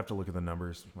 I'd have to look at the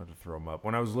numbers. I'd have to throw them up.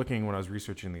 When I was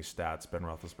researching these stats, Ben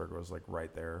Roethlisberger was like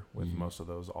right there with most of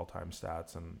those all-time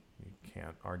stats, and you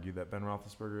can't argue that Ben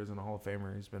Roethlisberger isn't a Hall of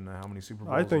Famer. He's been to how many Super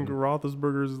Bowls? I think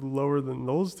Roethlisberger is lower than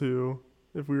those two.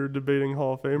 If we were debating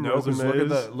Hall of Fame No, because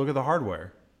resumes. look at the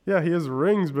hardware. Yeah, he has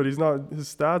rings, but he's not.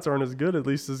 His stats aren't as good. At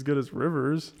least as good as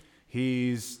Rivers.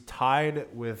 He's tied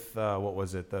with what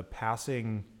was it? The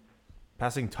passing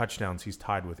touchdowns. He's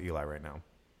tied with Eli right now.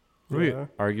 We Yeah.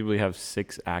 arguably have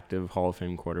 6 active Hall of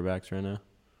Fame quarterbacks right now.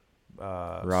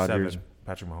 Rodgers, 7,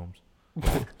 Patrick Mahomes,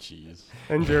 Jeez.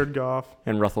 And Jared Goff.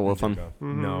 and Russell Wilson.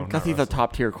 No, Because he's a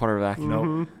top tier quarterback.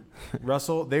 No,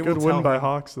 Russell. They Good will win tell by him,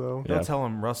 Hawks though. They'll Yeah. tell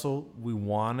him, Russell, we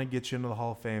want to get you into the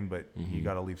Hall of Fame, but you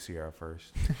got to leave Sierra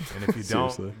first. And if you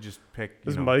Seriously. don't, just pick.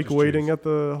 Is Mike just waiting choose. at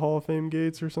the Hall of Fame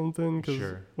gates or something? Because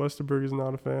Sure. Westerberg is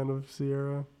not a fan of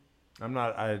Sierra. I'm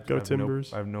not. I Go have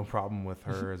Timbers. I have no problem with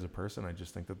her as a person. I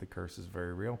just think that the curse is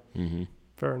very real. Mm-hmm.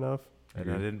 Fair enough. And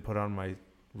I didn't put on my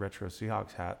retro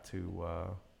Seahawks hat to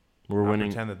We're not winning.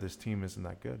 pretend that this team isn't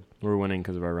that good. We're winning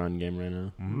because of our run game right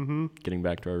now. Mm-hmm. Getting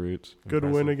back to our roots. Good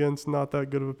Impressive. win against not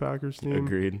that good of a Packers team.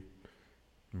 Agreed.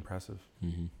 Impressive.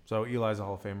 Mm-hmm. So Eli's a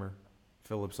Hall of Famer.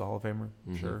 Phillips a Hall of Famer.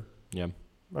 Mhm. Sure. Yeah.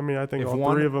 I mean, I think If all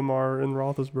one- three of them are in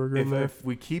Roethlisberger in there. If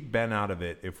we keep Ben out of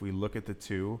it, if we look at the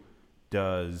two,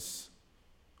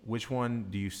 which one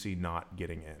do you see not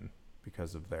getting in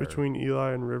because of their Between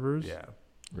Eli and Rivers. Yeah,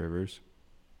 Rivers.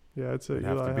 Yeah, I'd say It'd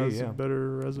have to Eli be, has yeah. a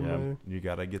better resume. you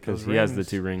gotta get Because those. he has the rings.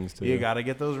 2 rings too. You gotta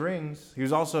get those rings. He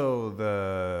was also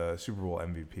the Super Bowl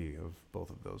MVP of both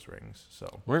of those rings.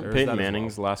 So Weren't there's Peyton that as well.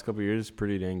 Manning's last couple of years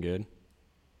pretty dang good?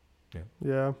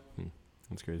 Yeah,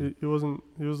 That's crazy. he wasn't.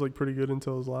 He was like pretty good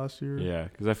until his last year. Yeah,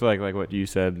 because I feel like what you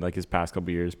said, like his past couple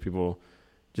of years, people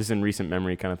just in recent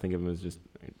memory kind of think of him as just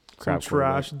Some crap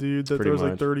trash quarterback. dude that Pretty throws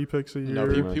like much. 30 picks a year. No,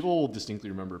 Pretty much. people distinctly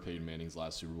remember Peyton Manning's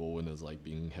last Super Bowl win as like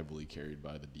being heavily carried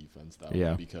by the defense that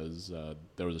Yeah. way because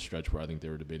there was a stretch where I think they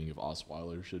were debating if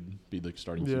Osweiler should be the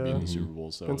starting Yeah. QB in the Mhm. Super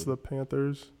Bowl. So Against the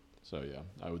Panthers. So yeah,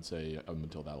 I would say up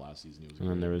until that last season, he was. And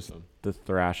then great, there was so, the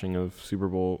thrashing of Super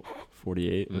Bowl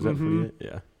 48. Was that Mhm. 48?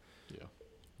 Yeah. yeah.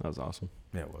 That was awesome.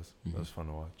 Yeah, it was. That was fun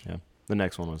to watch. Yeah. The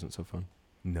next one wasn't so fun.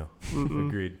 No, Mm-mm.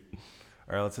 agreed.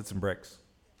 All right, let's hit some bricks.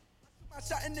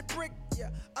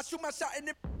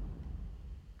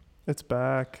 It's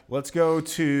back. Let's go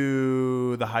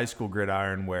to the high school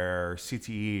gridiron where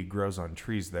CTE grows on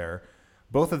trees there.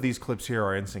 Both of these clips here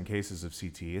are instant cases of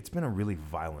CTE. It's been a really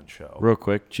violent show. Real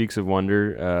quick, Cheeks of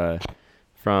Wonder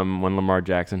from when Lamar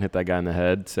Jackson hit that guy in the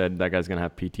head said that guy's going to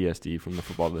have PTSD from the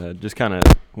football to the head. Just kind of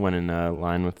went in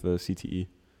line with the CTE.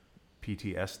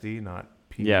 PTSD, not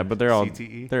PTE. Yeah, but they're all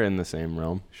CTE. they're in the same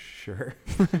realm. Sure.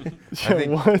 Yeah,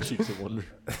 think- what? Cheeks of Wonder.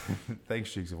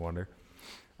 Thanks, Cheeks of Wonder.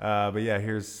 But yeah,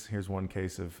 here's one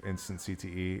case of instant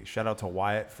CTE. Shout out to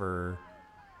Wyatt for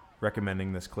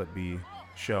recommending this clip be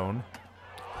shown.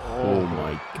 Oh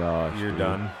my gosh. You're dude.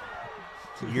 done.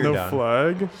 You're No done.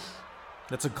 flag.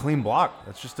 That's a clean block.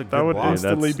 That's just a good That would block.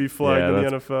 instantly be flagged in the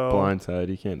that's NFL. Blindside.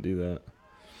 You can't do that.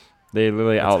 They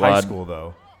literally It's outlawed. high school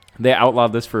though. They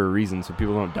outlawed this for a reason, so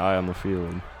people don't die on the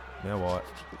field. Yeah, well,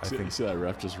 I You think see that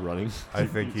ref just running. I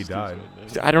think he died.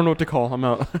 I don't know what to call. I'm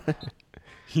out.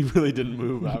 He really didn't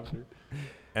move after.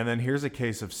 And then here's a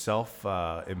case of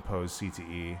self-imposed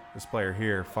CTE. This player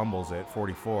here fumbles it,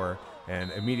 44, and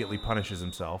immediately punishes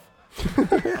himself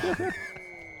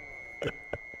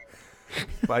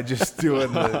by just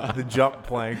doing the jump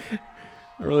plank.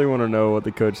 I really want to know what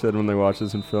the coach said when they watch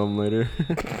this in film later.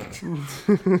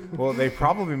 Well, they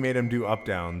probably made him do up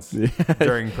downs Yeah.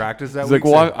 during practice that He's week.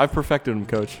 like, well, so- I've perfected him,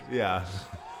 coach. yeah.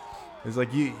 It's like,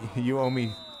 you owe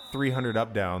me 300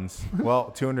 up downs.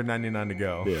 Well, 299 to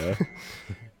go. Yeah.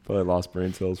 Probably lost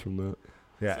brain cells from that.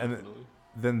 Yeah, and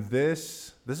then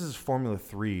this is Formula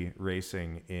 3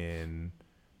 racing in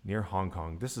near Hong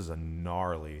Kong. This is a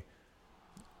gnarly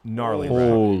wreck.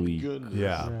 Holy goodness.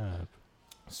 Yeah. crap.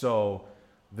 So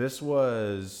this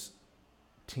was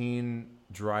teen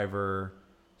driver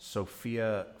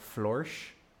Sophia Florsch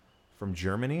from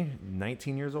Germany,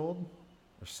 19 years old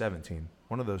or 17,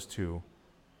 one of those two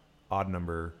odd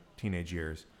number teenage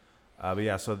years. But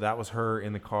yeah, so that was her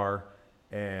in the car,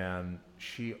 and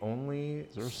she only.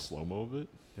 Is there a slow mo of it?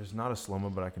 There's not a slow-mo,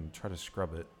 but I can try to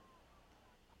scrub it.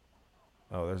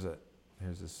 Oh,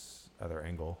 here's this other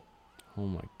angle. Oh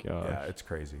my gosh. Yeah, it's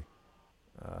crazy.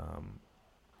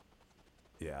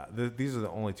 Yeah, these are the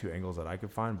only two angles that I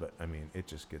could find, but I mean, it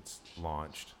just gets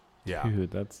launched. Yeah. Dude,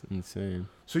 that's insane.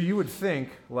 So you would think,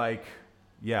 like,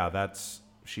 yeah,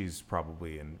 she's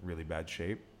probably in really bad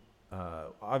shape.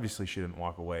 Obviously, she didn't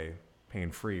walk away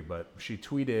pain-free, but she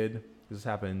tweeted, this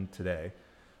happened today,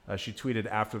 She tweeted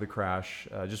after the crash,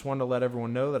 just wanted to let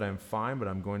everyone know that I'm fine, but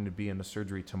I'm going to be in the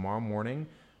surgery tomorrow morning.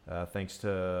 Thanks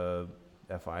to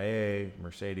FIA,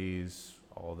 Mercedes,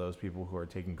 all of those people who are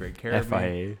taking great care of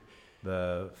me.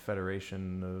 The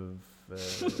Federation of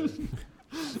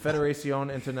Federación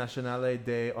Internacional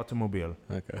de Automóvil.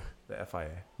 Okay. The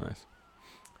FIA. Nice.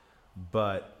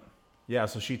 But yeah,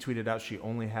 so she tweeted out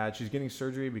she's getting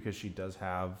surgery because she does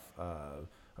have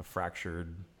a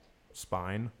fractured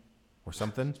spine or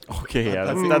something. Okay, yeah,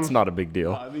 that's not a big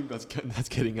deal. I think that's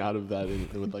getting out of that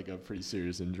with like a pretty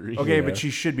serious injury. Okay, but she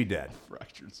should be dead.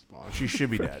 Fractured spine. She should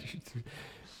be dead.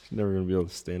 She's never gonna be able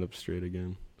to stand up straight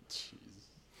again. Jeez.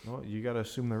 Well, you got to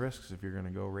assume the risks if you're gonna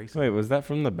go racing. Wait, was that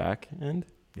from the back end?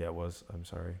 Yeah, it was. I'm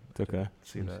sorry. It's okay.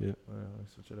 See Let me that? see it. Let me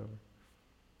switch it over.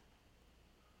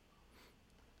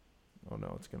 Oh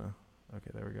no, it's gonna. Okay,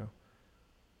 there we go.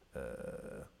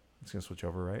 It's gonna switch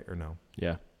over, right? Or no?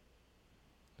 Yeah.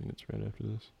 I think it's right after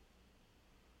this.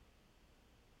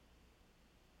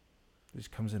 It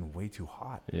just comes in way too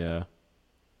hot. Yeah.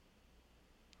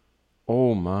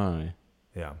 Oh my.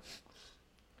 Yeah.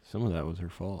 Some of that was her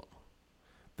fault.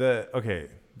 The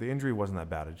injury wasn't that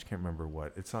bad. I just can't remember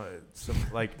what. It's not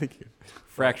like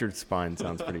fractured spine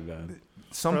sounds pretty bad.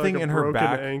 Something like in her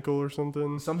back, ankle or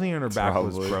something. Something in her back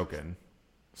was Probably. broken.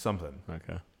 Something.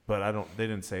 Okay. But they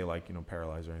didn't say like,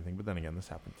 paralyzed or anything. But then again, this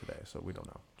happened today, so we don't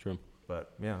know. True.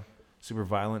 But yeah, super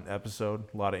violent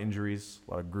episode. A lot of injuries,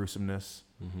 a lot of gruesomeness.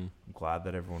 Mm-hmm. I'm glad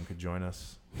that everyone could join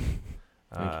us.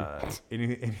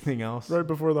 Anything else? Right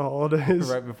before the holidays.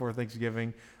 Right before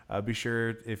Thanksgiving. Be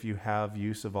sure, if you have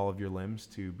use of all of your limbs,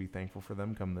 to be thankful for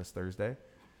them come this Thursday.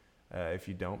 If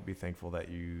you don't, be thankful that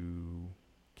you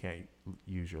can't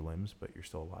use your limbs, but you're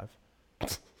still alive.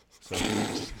 So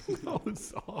that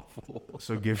was awful.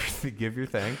 So give your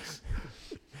thanks.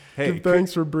 Hey, Give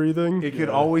thanks for breathing. It could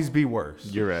always be worse.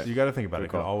 You're right. You got to think about Good it.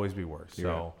 It could call. always be worse. You're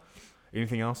So,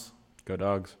 anything else? Go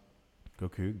Dogs. Go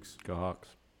Cougs. Go Hawks.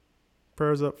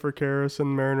 Prayers up for Karras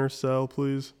and Mariner Cell,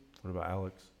 please. What about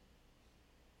Alex?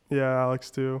 Yeah, Alex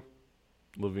too.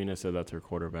 Lavina said that's her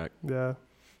quarterback. Yeah.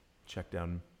 Check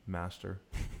down master.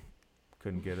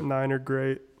 Couldn't get it. Niner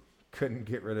great. Couldn't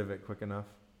get rid of it quick enough.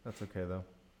 That's okay though.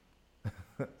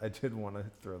 I did want to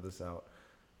throw this out.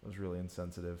 It was really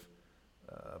insensitive,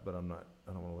 but I don't want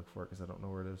to look for it because I don't know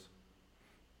where it is.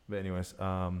 But anyways,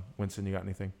 Winston, you got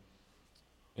anything?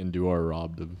 And Duar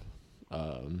robbed of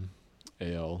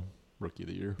AL Rookie of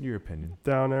the Year. Your opinion.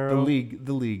 Down arrow.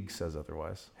 The league says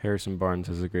otherwise. Harrison Barnes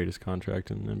has the greatest contract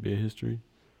in NBA history.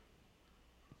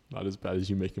 Not as bad as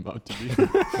you make him out to be.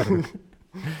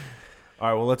 All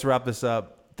right, well, let's wrap this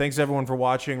up. Thanks, everyone, for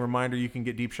watching. Reminder, you can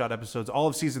get Deep Shot episodes all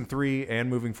of Season 3 and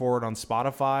moving forward on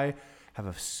Spotify. Have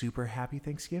a super happy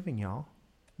Thanksgiving, y'all.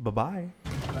 Bye-bye.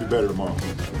 Be better tomorrow.